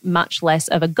became much less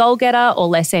of a goal-getter or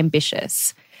less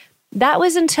ambitious. That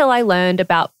was until I learned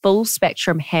about full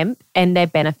spectrum hemp and their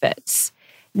benefits.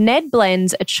 Ned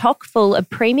blends are chock full of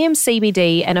premium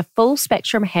CBD and a full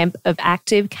spectrum hemp of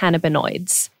active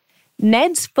cannabinoids.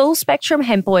 Ned's full spectrum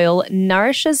hemp oil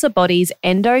nourishes the body's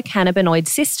endocannabinoid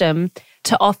system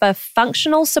to offer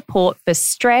functional support for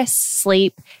stress,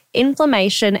 sleep,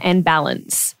 inflammation, and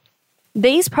balance.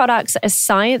 These products are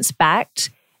science-backed,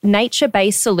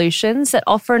 nature-based solutions that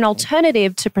offer an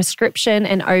alternative to prescription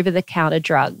and over-the-counter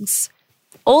drugs.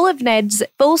 All of Ned's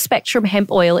full-spectrum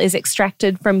hemp oil is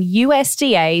extracted from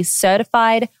USDA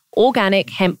certified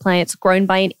organic hemp plants grown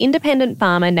by an independent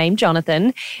farmer named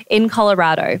Jonathan in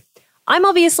Colorado. I'm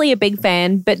obviously a big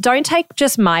fan, but don't take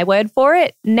just my word for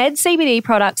it. Ned CBD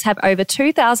products have over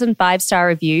 2,000 five-star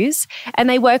reviews, and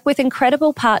they work with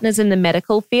incredible partners in the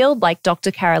medical field like Dr.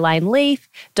 Caroline Leaf,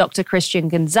 Dr. Christian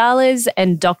Gonzalez,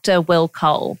 and Dr. Will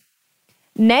Cole.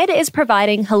 Ned is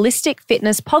providing Holistic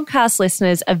Fitness podcast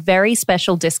listeners a very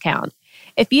special discount.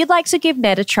 If you'd like to give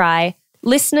Ned a try,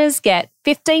 listeners get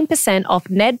 15% off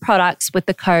Ned products with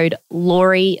the code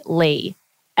Lori Lee.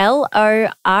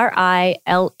 Lorillee.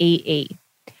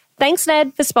 Thanks,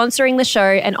 Ned, for sponsoring the show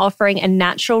and offering a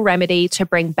natural remedy to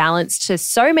bring balance to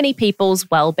so many people's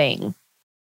well-being.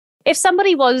 If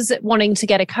somebody was wanting to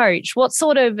get a coach, what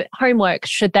sort of homework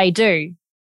should they do?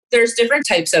 there's different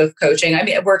types of coaching. I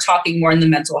mean, we're talking more in the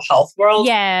mental health world.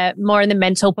 Yeah, more in the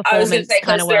mental performance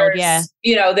kind of world. Yeah,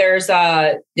 there's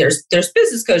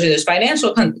business coaching, there's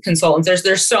financial consultants.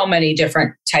 There's so many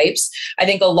different types. I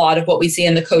think a lot of what we see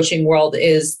in the coaching world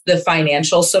is the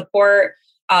financial support.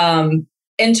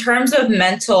 In terms of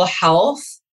mental health,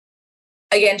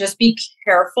 again, just be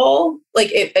careful,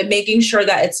 like making sure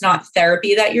that it's not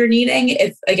therapy that you're needing.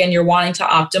 If, again, you're wanting to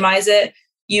optimize it,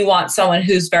 you want someone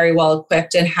who's very well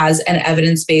equipped and has an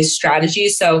evidence-based strategy.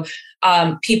 So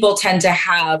people tend to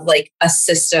have like a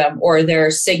system or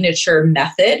their signature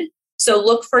method. So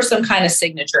look for some kind of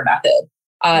signature method.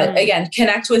 Again,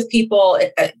 connect with people.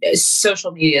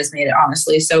 Social media has made it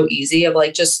honestly so easy of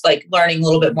like just like learning a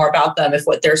little bit more about them. If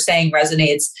what they're saying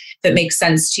resonates, if it makes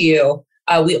sense to you.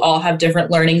 We all have different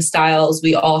learning styles.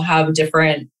 We all have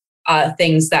different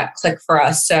things that click for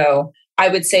us. So I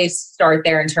would say start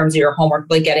there in terms of your homework,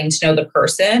 like getting to know the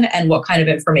person and what kind of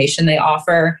information they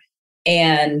offer.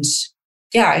 And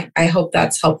yeah, I hope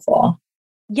that's helpful.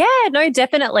 Yeah, no,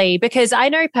 definitely. Because I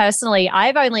know personally,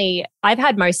 I've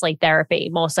had mostly therapy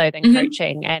more so than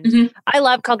coaching. And I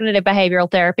love cognitive behavioral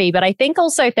therapy, but I think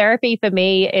also therapy for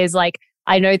me is like,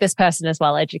 I know this person is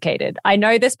well educated. I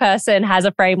know this person has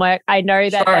a framework. I know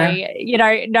that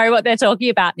they, know what they're talking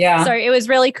about. Yeah. So it was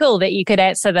really cool that you could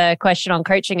answer the question on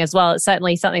coaching as well. It's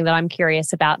certainly something that I'm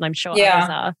curious about, and I'm sure others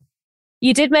are.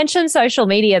 You did mention social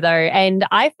media though, and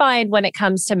I find when it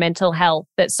comes to mental health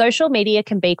that social media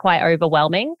can be quite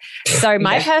overwhelming. So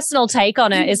my personal take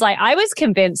on it is like, I was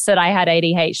convinced that I had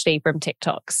ADHD from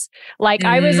TikToks. Like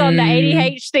I was on the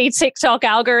ADHD TikTok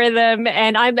algorithm,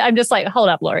 and I'm just like, hold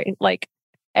up, Lori, like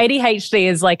ADHD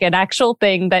is like an actual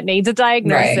thing that needs a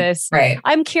diagnosis. Right.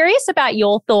 I'm curious about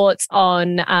your thoughts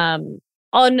on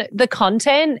the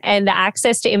content and the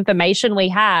access to information we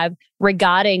have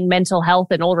regarding mental health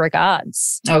in all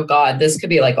regards. Oh God, this could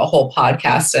be like a whole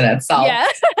podcast in itself. Yeah.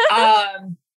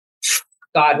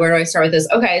 God, where do I start with this?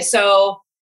 Okay, so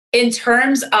in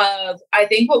terms of, I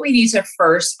think what we need to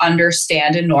first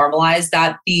understand and normalize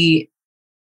that the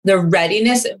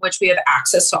readiness in which we have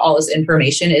access to all this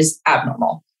information is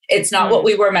abnormal. It's not what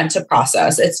we were meant to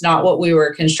process. It's not what we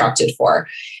were constructed for.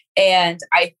 And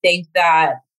I think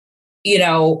that,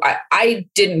 I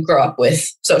didn't grow up with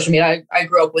social media. I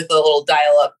grew up with a little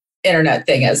dial-up internet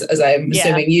thing, as I'm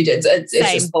assuming you did. It's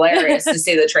just hilarious to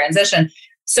see the transition.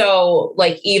 So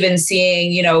like even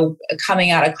seeing,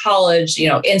 coming out of college,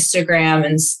 Instagram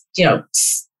and,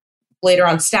 later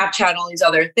on Snapchat and all these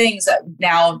other things that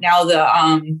now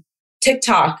the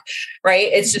TikTok, right?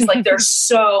 It's just like there's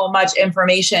so much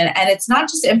information, and it's not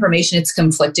just information, it's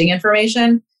conflicting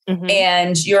information.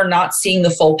 And you're not seeing the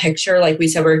full picture. Like we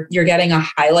said, you're getting a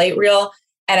highlight reel.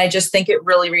 And I just think it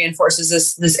really reinforces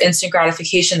this instant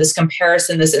gratification, this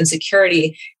comparison, this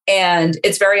insecurity. And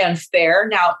it's very unfair.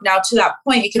 Now to that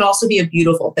point, it can also be a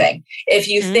beautiful thing. If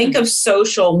you think of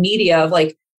social media, of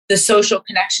like the social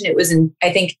connection it was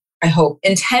I hope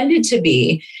intended to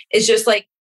be, is just like,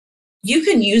 you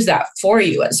can use that for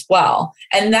you as well.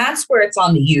 And that's where it's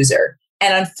on the user.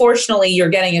 And unfortunately, you're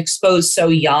getting exposed so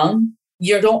young,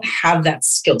 you don't have that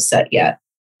skill set yet.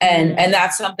 And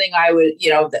that's something I would,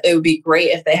 it would be great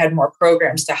if they had more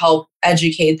programs to help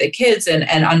educate the kids and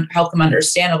help them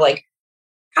understand of like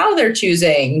how they're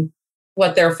choosing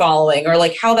what they're following, or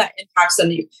like how that impacts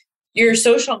them. Your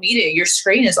social media, your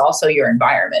screen is also your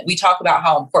environment. We talk about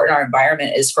how important our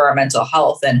environment is for our mental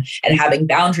health and having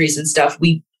boundaries and stuff.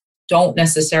 We don't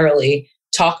necessarily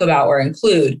talk about or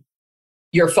include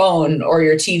your phone or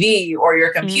your TV or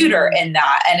your computer in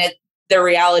that. And the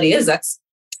reality is that's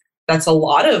a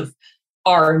lot of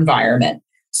our environment.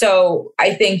 So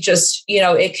I think just,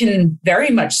 it can very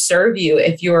much serve you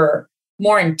if you're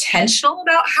more intentional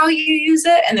about how you use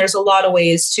it. And there's a lot of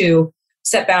ways to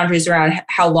set boundaries around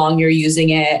how long you're using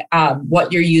it,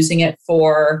 what you're using it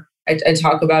for. I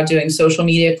talk about doing social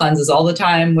media cleanses all the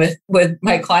time with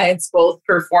my clients, both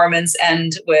performance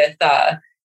and with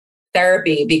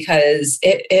therapy, because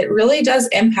it really does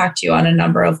impact you on a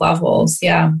number of levels.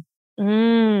 Yeah.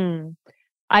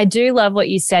 I do love what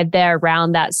you said there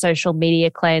around that social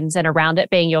media cleanse and around it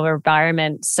being your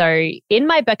environment. So in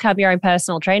my Become Your Own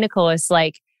Personal Trainer course,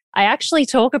 like I actually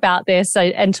talk about this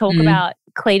and talk about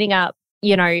cleaning up,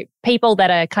 people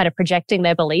that are kind of projecting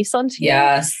their beliefs onto you.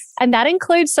 Yes. And that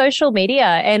includes social media.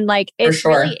 And like, it's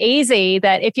really easy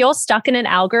that if you're stuck in an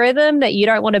algorithm that you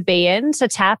don't want to be in, to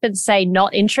tap and say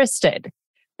not interested.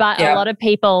 But a lot of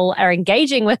people are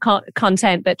engaging with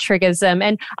content that triggers them.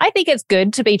 And I think it's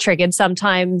good to be triggered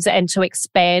sometimes and to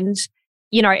expand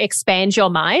expand your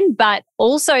mind. But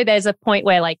also there's a point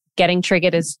where like getting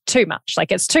triggered is too much.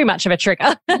 Like it's too much of a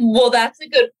trigger. Well, that's a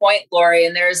good point, Lori.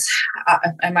 And there's,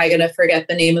 am I going to forget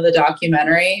the name of the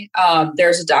documentary?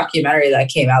 There's a documentary that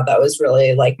came out that was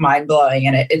really like mind blowing.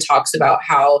 And it talks about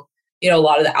how, a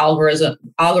lot of the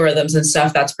algorithms and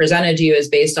stuff that's presented to you is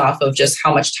based off of just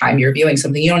how much time you're viewing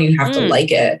something. You don't even have to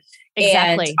like it.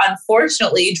 Exactly. And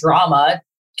unfortunately, drama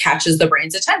catches the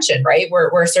brain's attention, right?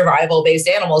 We're survival based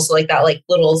animals. So like that, like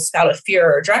little spout of fear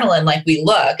or adrenaline, like we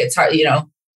look, it's hard, it's a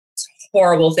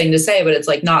horrible thing to say, but it's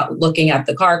like not looking at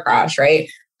the car crash, right?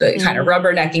 The kind of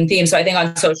rubbernecking theme. So I think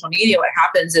on social media, what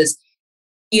happens is,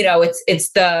 it's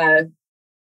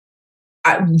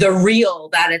the real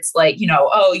that it's like,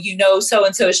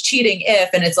 so-and-so is cheating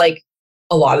and it's like,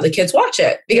 a lot of the kids watch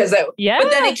it because but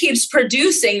then it keeps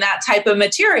producing that type of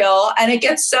material and it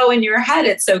gets so in your head,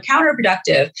 it's so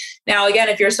counterproductive. Now, again,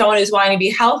 if you're someone who's wanting to be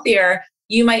healthier,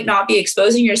 you might not be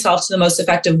exposing yourself to the most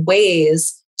effective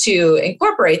ways to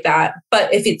incorporate that.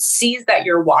 But if it sees that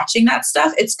you're watching that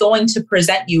stuff, it's going to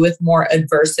present you with more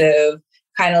aversive,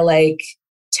 kind of like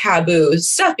taboo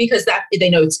stuff because that they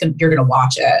know you're going to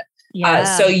watch it.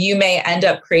 So you may end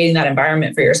up creating that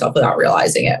environment for yourself without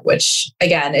realizing it, which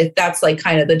again, that's like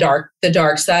kind of the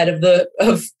dark side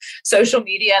of social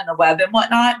media and the web and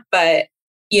whatnot. But,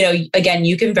 again,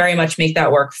 you can very much make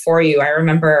that work for you. I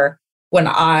remember when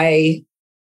I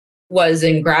was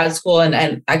in grad school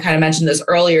and I kind of mentioned this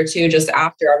earlier too, just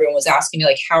after everyone was asking me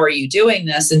like, how are you doing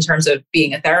this in terms of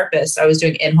being a therapist? I was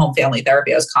doing in-home family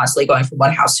therapy. I was constantly going from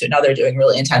one house to another, doing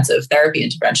really intensive therapy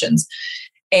interventions.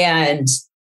 And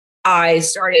I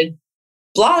started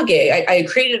blogging. I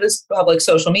created this public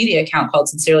social media account called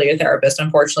Sincerely Your Therapist.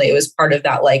 Unfortunately, it was part of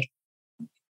that, like,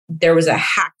 there was a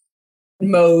hack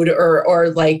mode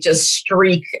or like just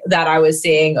streak that I was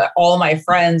seeing. All my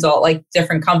friends, all like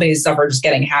different companies, stuff were just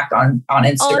getting hacked on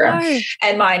Instagram. Oh, no.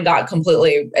 And mine got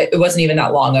completely, it wasn't even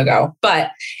that long ago,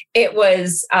 but it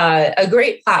was a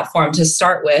great platform to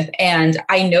start with. And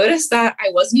I noticed that I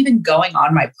wasn't even going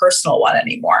on my personal one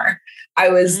anymore. I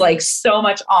was like so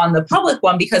much on the public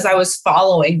one because I was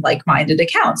following like-minded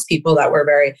accounts, people that were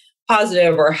very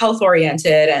positive or health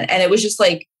oriented. And it was just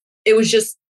like,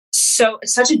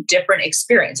 such a different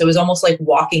experience. It was almost like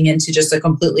walking into just a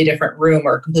completely different room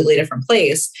or a completely different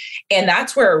place. And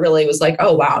that's where it really was like,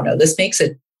 oh, wow, no, this makes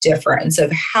a difference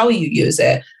of how you use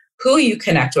it, who you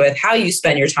connect with, how you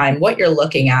spend your time, what you're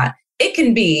looking at. It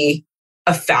can be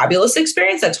a fabulous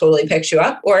experience that totally picks you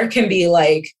up, or it can be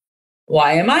like,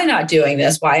 why am I not doing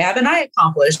this? Why haven't I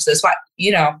accomplished this? Why,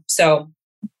 so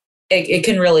it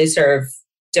can really serve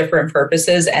different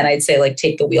purposes. And I'd say like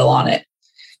take the wheel on it.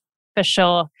 For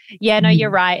sure. Yeah, no, you're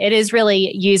right. It is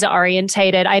really user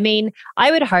orientated. I mean,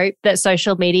 I would hope that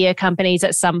social media companies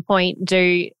at some point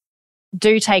do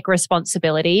take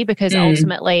responsibility because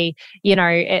ultimately,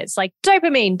 it's like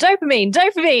dopamine.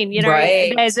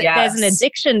 Right. There's an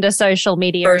addiction to social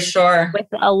media. For sure. With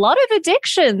a lot of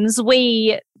addictions,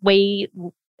 we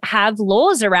have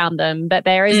laws around them, but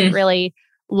there isn't really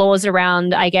laws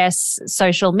around, I guess,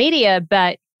 social media.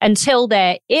 But until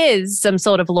there is some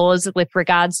sort of laws with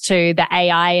regards to the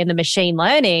AI and the machine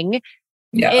learning,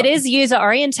 it is user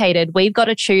orientated. We've got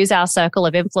to choose our circle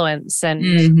of influence.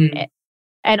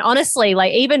 And honestly,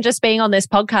 like even just being on this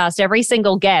podcast, every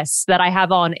single guest that I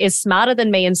have on is smarter than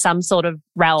me in some sort of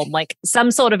realm, like some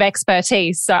sort of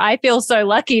expertise. So I feel so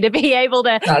lucky to be able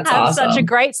to have such a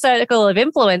great circle of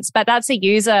influence, but that's a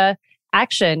user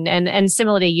action. And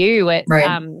similar to you,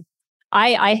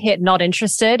 I hit not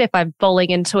interested if I'm falling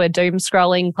into a doom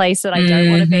scrolling place that I don't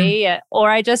want to be,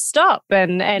 or I just stop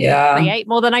and create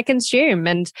more than I consume.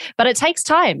 But it takes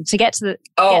time to get to that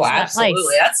absolutely.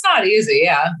 place. That's not easy.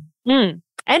 Yeah.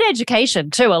 And education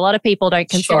too. A lot of people don't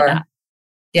consider that.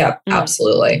 Yeah,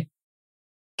 absolutely.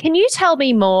 Can you tell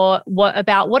me more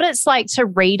about what it's like to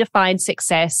redefine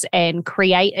success and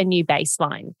create a new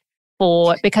baseline?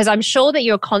 Because I'm sure that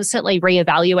you're constantly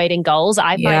reevaluating goals.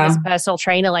 I find as a personal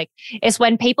trainer, like it's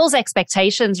when people's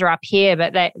expectations are up here,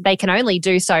 but they can only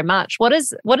do so much. What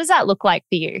does that look like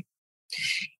for you?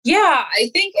 Yeah,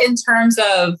 I think in terms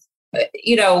of,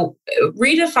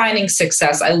 redefining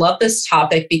success, I love this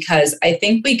topic because I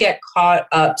think we get caught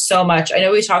up so much. I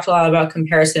know we talked a lot about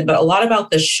comparison, but a lot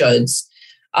about the shoulds.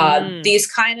 These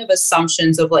kind of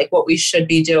assumptions of like what we should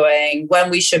be doing, when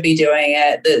we should be doing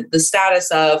it, the status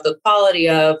of, the quality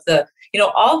of, the,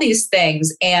 all these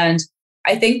things. And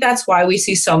I think that's why we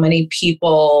see so many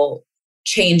people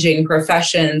changing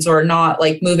professions or not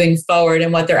like moving forward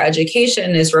in what their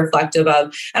education is reflective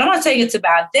of. And I'm not saying it's a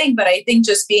bad thing, but I think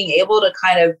just being able to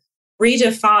kind of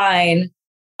redefine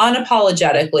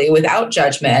unapologetically without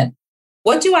judgment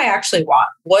what do I actually want?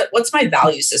 What's my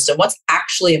value system? What's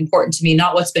actually important to me?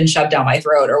 Not what's been shoved down my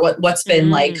throat or what's been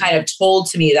like kind of told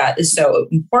to me that is so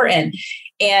important.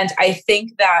 And I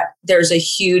think that there's a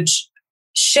huge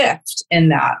shift in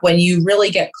that when you really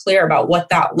get clear about what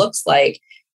that looks like.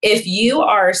 If you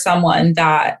are someone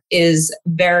that is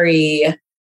very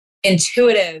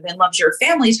intuitive and loves your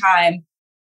family time,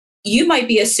 you might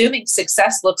be assuming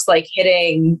success looks like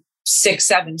hitting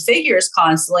 6-7 figures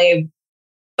constantly,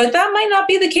 but that might not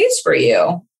be the case for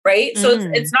you, right? So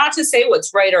it's not to say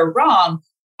what's right or wrong.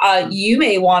 You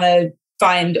may want to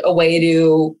find a way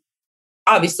to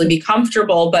obviously be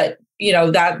comfortable, but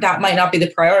that might not be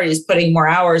the priority, is putting more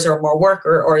hours or more work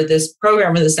or this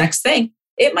program or this next thing.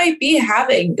 It might be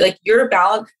having like your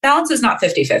balance. Balance is not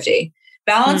 50-50.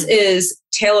 Balance is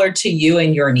tailored to you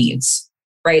and your needs,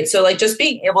 right? So like just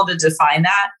being able to define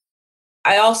that.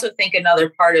 I also think another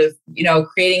part of,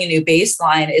 creating a new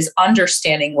baseline is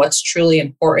understanding what's truly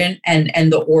important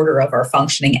and the order of our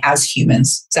functioning as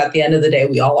humans. So at the end of the day,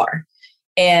 we all are.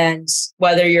 And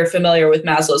whether you're familiar with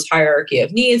Maslow's hierarchy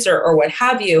of needs or what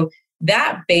have you,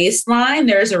 that baseline,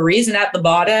 there's a reason at the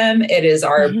bottom. It is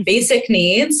our basic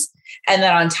needs. And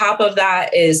then on top of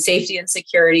that is safety and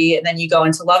security. And then you go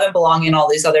into love and belonging and all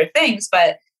these other things.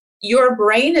 But your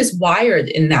brain is wired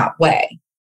in that way.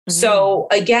 So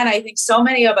again, I think so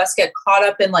many of us get caught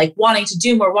up in like wanting to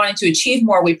do more, wanting to achieve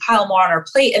more. We pile more on our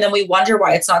plate and then we wonder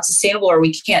why it's not sustainable or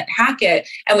we can't hack it.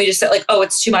 And we just say like, oh,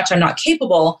 it's too much. I'm not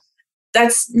capable.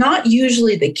 That's not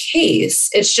usually the case.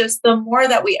 It's just the more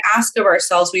that we ask of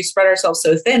ourselves, we spread ourselves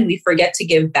so thin, we forget to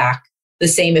give back the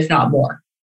same, if not more.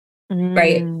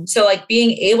 Right. So like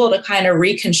being able to kind of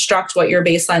reconstruct what your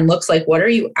baseline looks like. What are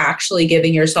you actually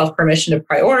giving yourself permission to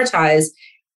prioritize?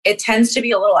 It tends to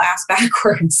be a little ass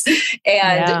backwards.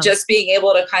 And just being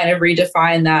able to kind of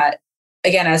redefine that,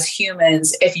 again, as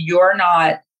humans, if you're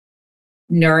not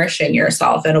nourishing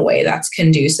yourself in a way that's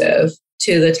conducive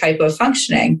to the type of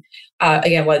functioning,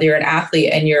 again, whether you're an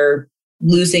athlete and you're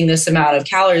losing this amount of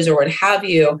calories or what have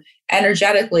you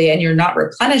energetically and you're not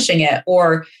replenishing it,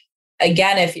 or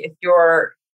again, if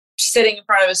you're sitting in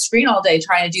front of a screen all day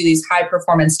trying to do these high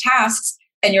performance tasks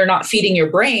and you're not feeding your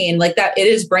brain, like that, it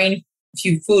is brain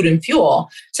food and fuel.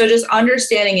 So just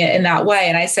understanding it in that way.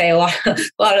 And I say a lot of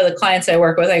the clients I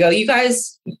work with, I go, you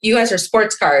guys are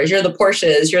sports cars. You're the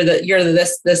Porsches. You're the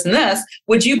this, and this.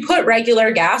 Would you put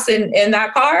regular gas in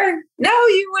that car? No,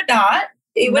 you would not.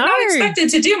 You would not expect it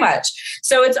to do much.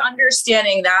 So it's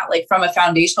understanding that, like from a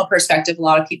foundational perspective, a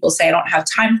lot of people say, I don't have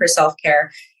time for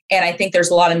self-care. And I think there's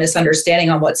a lot of misunderstanding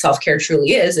on what self-care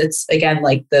truly is. It's again,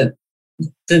 like the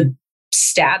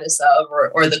status of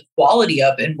or the quality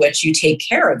of in which you take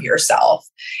care of yourself.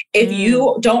 If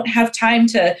you don't have time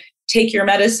to take your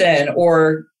medicine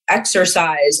or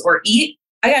exercise or eat,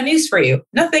 I got news for you.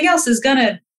 Nothing else is going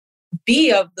to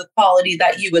be of the quality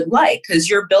that you would like because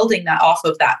you're building that off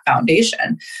of that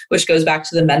foundation, which goes back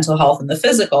to the mental health and the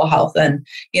physical health and,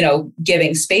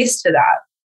 giving space to that.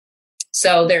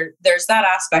 So there's that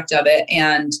aspect of it.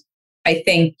 And I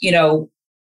think,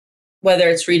 whether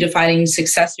it's redefining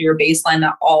success or your baseline,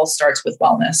 that all starts with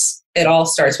wellness. It all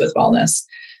starts with wellness.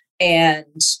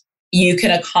 And you can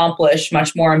accomplish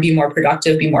much more and be more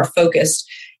productive, be more focused,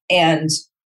 and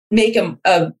make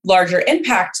a larger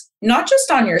impact, not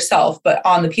just on yourself, but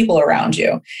on the people around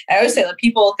you. And I always say that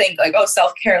people think like, oh,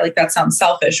 self-care, like that sounds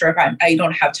selfish, or if I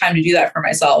don't have time to do that for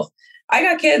myself. I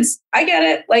got kids. I get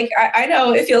it. Like, I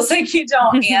know it feels like you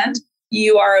don't. And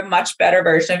you are a much better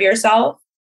version of yourself,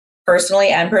 personally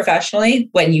and professionally,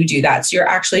 when you do that. So you're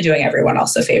actually doing everyone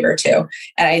else a favor too.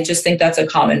 And I just think that's a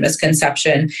common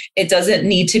misconception. It doesn't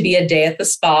need to be a day at the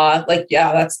spa. Like,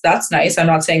 yeah, that's nice. I'm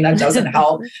not saying that doesn't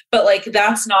help, but like,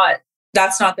 that's not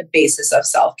the basis of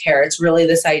self-care. It's really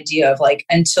this idea of like,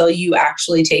 until you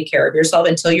actually take care of yourself,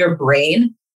 until your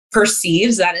brain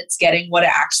perceives that it's getting what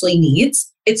it actually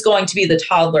needs, it's going to be the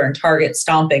toddler and Target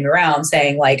stomping around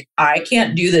saying like, I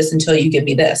can't do this until you give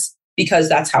me this, because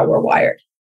that's how we're wired.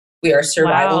 We are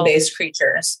survival-based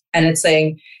creatures. And it's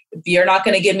saying, if you're not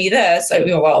going to give me this,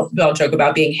 we all joke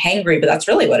about being hangry, but that's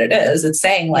really what it is. It's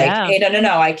saying like, hey,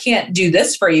 no, I can't do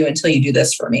this for you until you do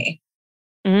this for me.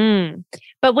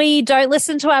 But we don't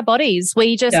listen to our bodies.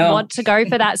 We just want to go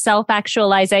for that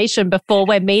self-actualization before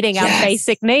we're meeting our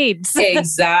basic needs.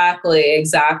 Exactly.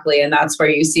 And that's where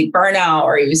you see burnout,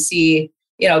 or you see,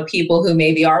 people who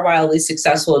maybe are wildly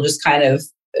successful just kind of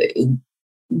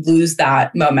lose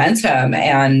that momentum.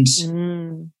 And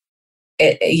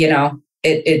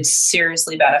it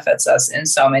seriously benefits us in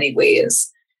so many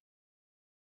ways.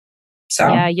 So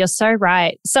yeah, you're so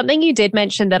right. Something you did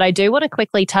mention that I do want to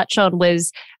quickly touch on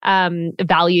was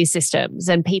value systems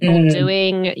and people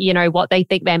doing, what they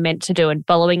think they're meant to do and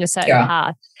following a certain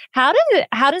path. How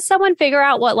does someone figure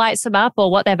out what lights them up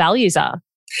or what their values are?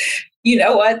 You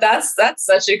know what? That's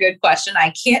such a good question.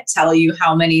 I can't tell you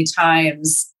how many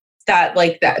times that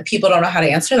people don't know how to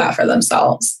answer that for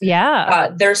themselves. Yeah.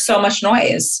 There's so much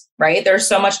noise, right? There's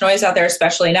so much noise out there,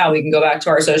 especially now. We can go back to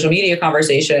our social media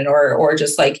conversation or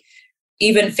just like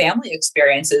even family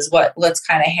experiences. What's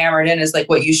kind of hammered in is like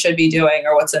what you should be doing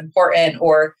or what's important,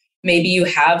 or maybe you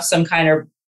have some kind of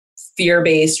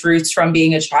fear-based roots from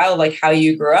being a child, like how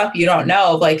you grew up. You don't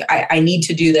know, like, I need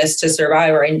to do this to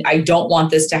survive, or I don't want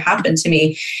this to happen to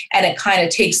me. And it kind of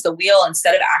takes the wheel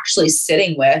instead of actually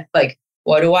sitting with, like,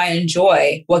 what do I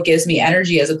enjoy? What gives me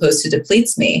energy as opposed to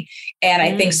depletes me? And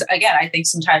I think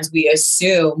sometimes we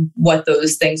assume what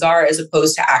those things are as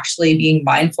opposed to actually being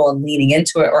mindful and leaning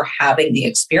into it or having the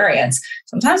experience.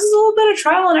 Sometimes it's a little bit of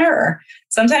trial and error.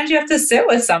 Sometimes you have to sit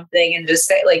with something and just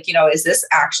say, like, is this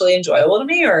actually enjoyable to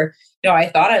me? Or, I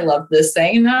thought I loved this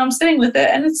thing and now I'm sitting with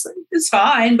it and it's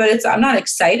fine, but I'm not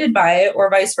excited by it, or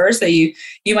vice versa. You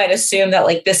might assume that,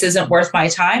 like, this isn't worth my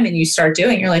time, and you start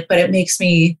doing, you're like, but it makes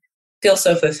me feel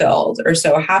so fulfilled or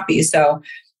so happy. So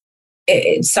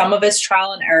some of it's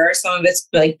trial and error. Some of it's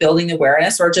like building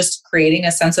awareness or just creating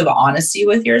a sense of honesty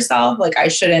with yourself. Like, I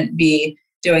shouldn't be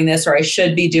doing this, or I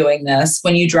should be doing this.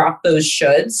 When you drop those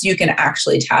shoulds, you can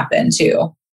actually tap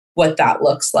into what that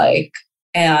looks like.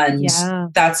 And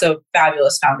that's a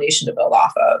fabulous foundation to build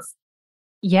off of.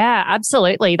 Yeah,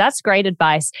 absolutely. That's great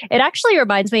advice. It actually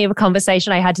reminds me of a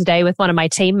conversation I had today with one of my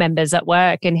team members at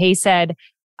work. And he said,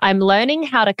 I'm learning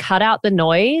how to cut out the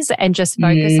noise and just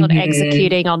focus on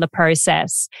executing on the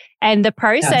process. And the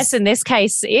process in this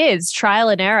case is trial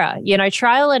and error,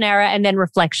 trial and error, and then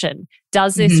reflection.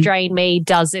 Does this drain me?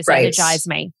 Does this energize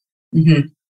me? Mm-hmm.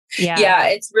 Yeah,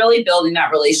 it's really building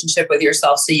that relationship with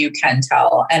yourself so you can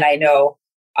tell. And I know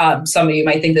some of you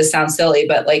might think this sounds silly,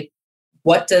 but like,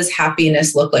 what does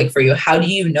happiness look like for you? How do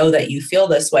you know that you feel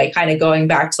this way? Kind of going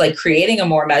back to like creating a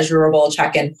more measurable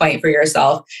check-in point for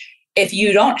yourself. If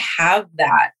you don't have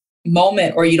that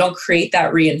moment, or you don't create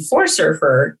that reinforcer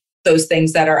for those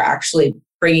things that are actually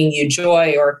bringing you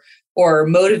joy or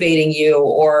motivating you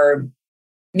or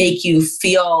make you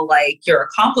feel like you're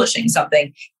accomplishing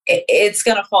something, it's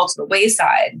going to fall to the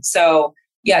wayside. So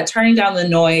yeah, turning down the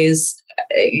noise,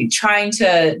 trying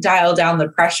to dial down the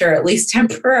pressure, at least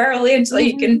temporarily, until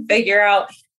you can figure out,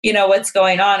 what's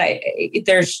going on.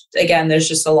 There's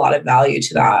just a lot of value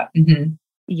to that. Mm-hmm.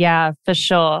 Yeah, for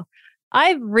sure.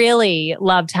 I've really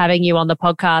loved having you on the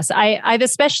podcast. I've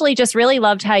especially just really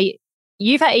loved how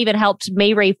you've even helped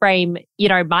me reframe,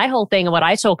 my whole thing and what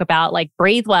I talk about, like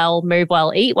breathe well, move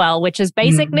well, eat well, which is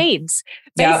basic needs.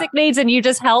 Basic needs. And you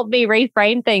just helped me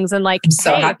reframe things and like, I'm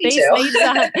so happy these needs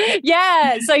are,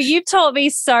 yeah. So you've taught me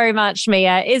so much,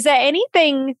 Mia. Is there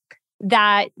anything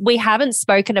that we haven't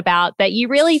spoken about that you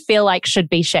really feel like should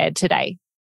be shared today?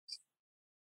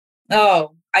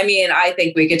 Oh, I mean, I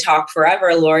think we could talk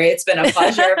forever, Lori. It's been a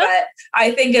pleasure. But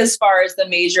I think as far as the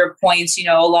major points, a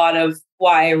lot of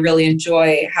why I really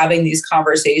enjoy having these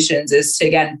conversations is to,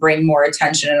 again, bring more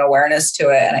attention and awareness to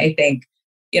it. And I think,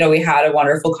 we had a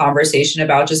wonderful conversation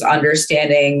about just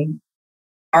understanding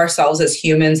ourselves as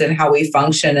humans and how we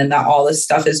function, and that all this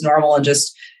stuff is normal, and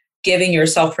just giving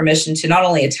yourself permission to not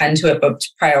only attend to it, but to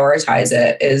prioritize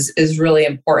it is really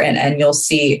important. And you'll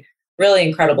see really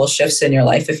incredible shifts in your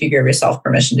life if you give yourself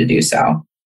permission to do so.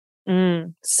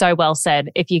 So well said.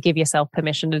 If you give yourself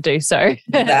permission to do so.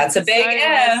 That's a big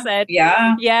well said.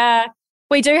 Yeah. Yeah.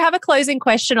 We do have a closing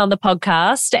question on the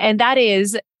podcast, and that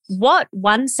is, what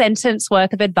one sentence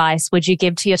worth of advice would you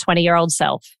give to your 20-year-old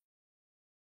self?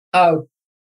 Oh,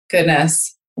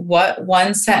 goodness. What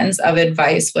one sentence of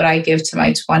advice would I give to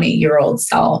my 20-year-old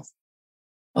self?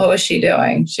 What was she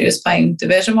doing? She was playing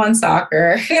Division I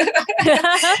soccer. She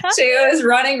was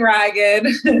running ragged.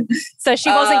 So she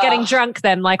wasn't getting drunk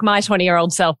then, like my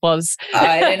 20-year-old self was.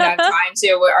 I didn't have time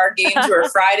to. Our games were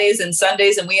Fridays and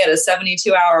Sundays, and we had a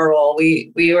 72-hour rule.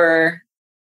 We were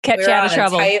kept you out of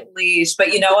trouble. A tight leash.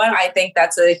 But you know what? I think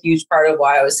that's a huge part of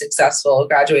why I was successful.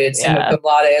 Graduated summa cum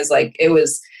laude. Is like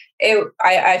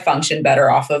I functioned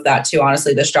better off of that too,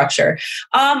 honestly, the structure.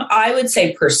 I would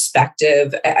say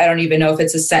perspective. I don't even know if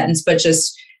it's a sentence, but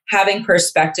just having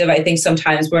perspective. I think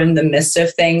sometimes we're in the midst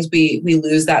of things. We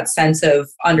lose that sense of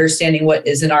understanding what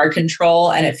is in our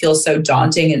control, and it feels so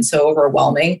daunting and so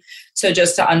overwhelming. So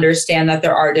just to understand that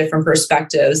there are different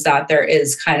perspectives, that there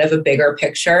is kind of a bigger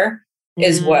picture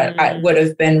is what would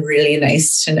have been really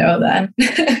nice to know then.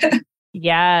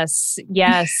 Yes.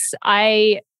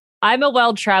 I'm a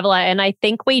world traveler and I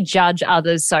think we judge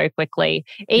others so quickly.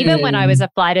 Even when I was a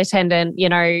flight attendant, you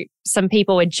know, some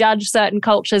people would judge certain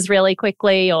cultures really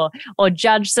quickly or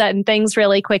judge certain things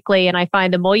really quickly. And I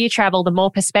find the more you travel, the more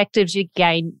perspectives you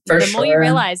gain, more you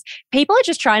realize people are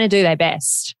just trying to do their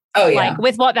best. Oh, yeah. Like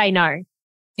with what they know.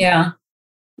 Yeah.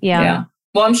 Yeah.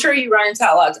 Well, I'm sure you run into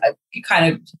a lot. You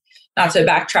kind of, not to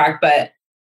backtrack, but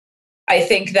I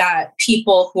think that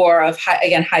people who are of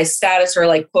high status or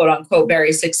like quote unquote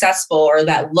very successful or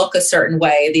that look a certain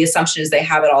way, the assumption is they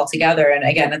have it all together. And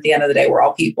again, at the end of the day, we're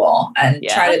all people, and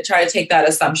try to take that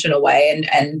assumption away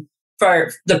and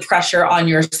for the pressure on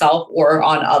yourself or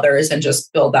on others and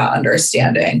just build that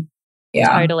understanding.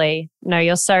 Yeah, totally. No,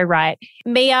 you're so right.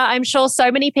 Mia, I'm sure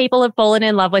so many people have fallen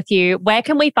in love with you. Where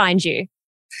can we find you?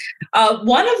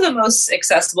 One of the most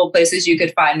accessible places you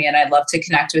could find me, and I'd love to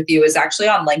connect with you, is actually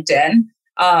on LinkedIn.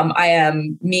 I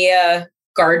am Mia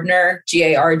Gardner,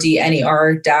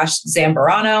 Gardner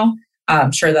Zambarano.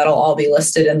 I'm sure that'll all be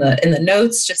listed in the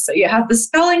notes, just so you have the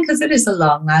spelling, because it is a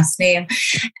long last name.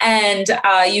 And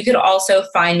you could also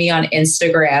find me on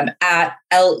Instagram at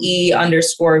LE_VIE_psych.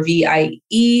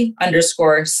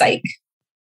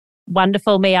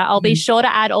 Wonderful, Mia. I'll be sure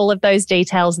to add all of those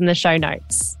details in the show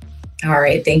notes. All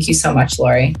right. Thank you so much,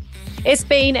 Lori. It's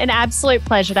been an absolute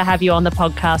pleasure to have you on the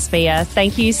podcast, Mia.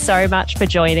 Thank you so much for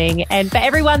joining. And for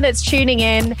everyone that's tuning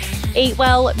in, eat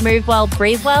well, move well,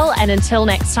 breathe well. And until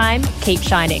next time, keep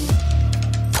shining.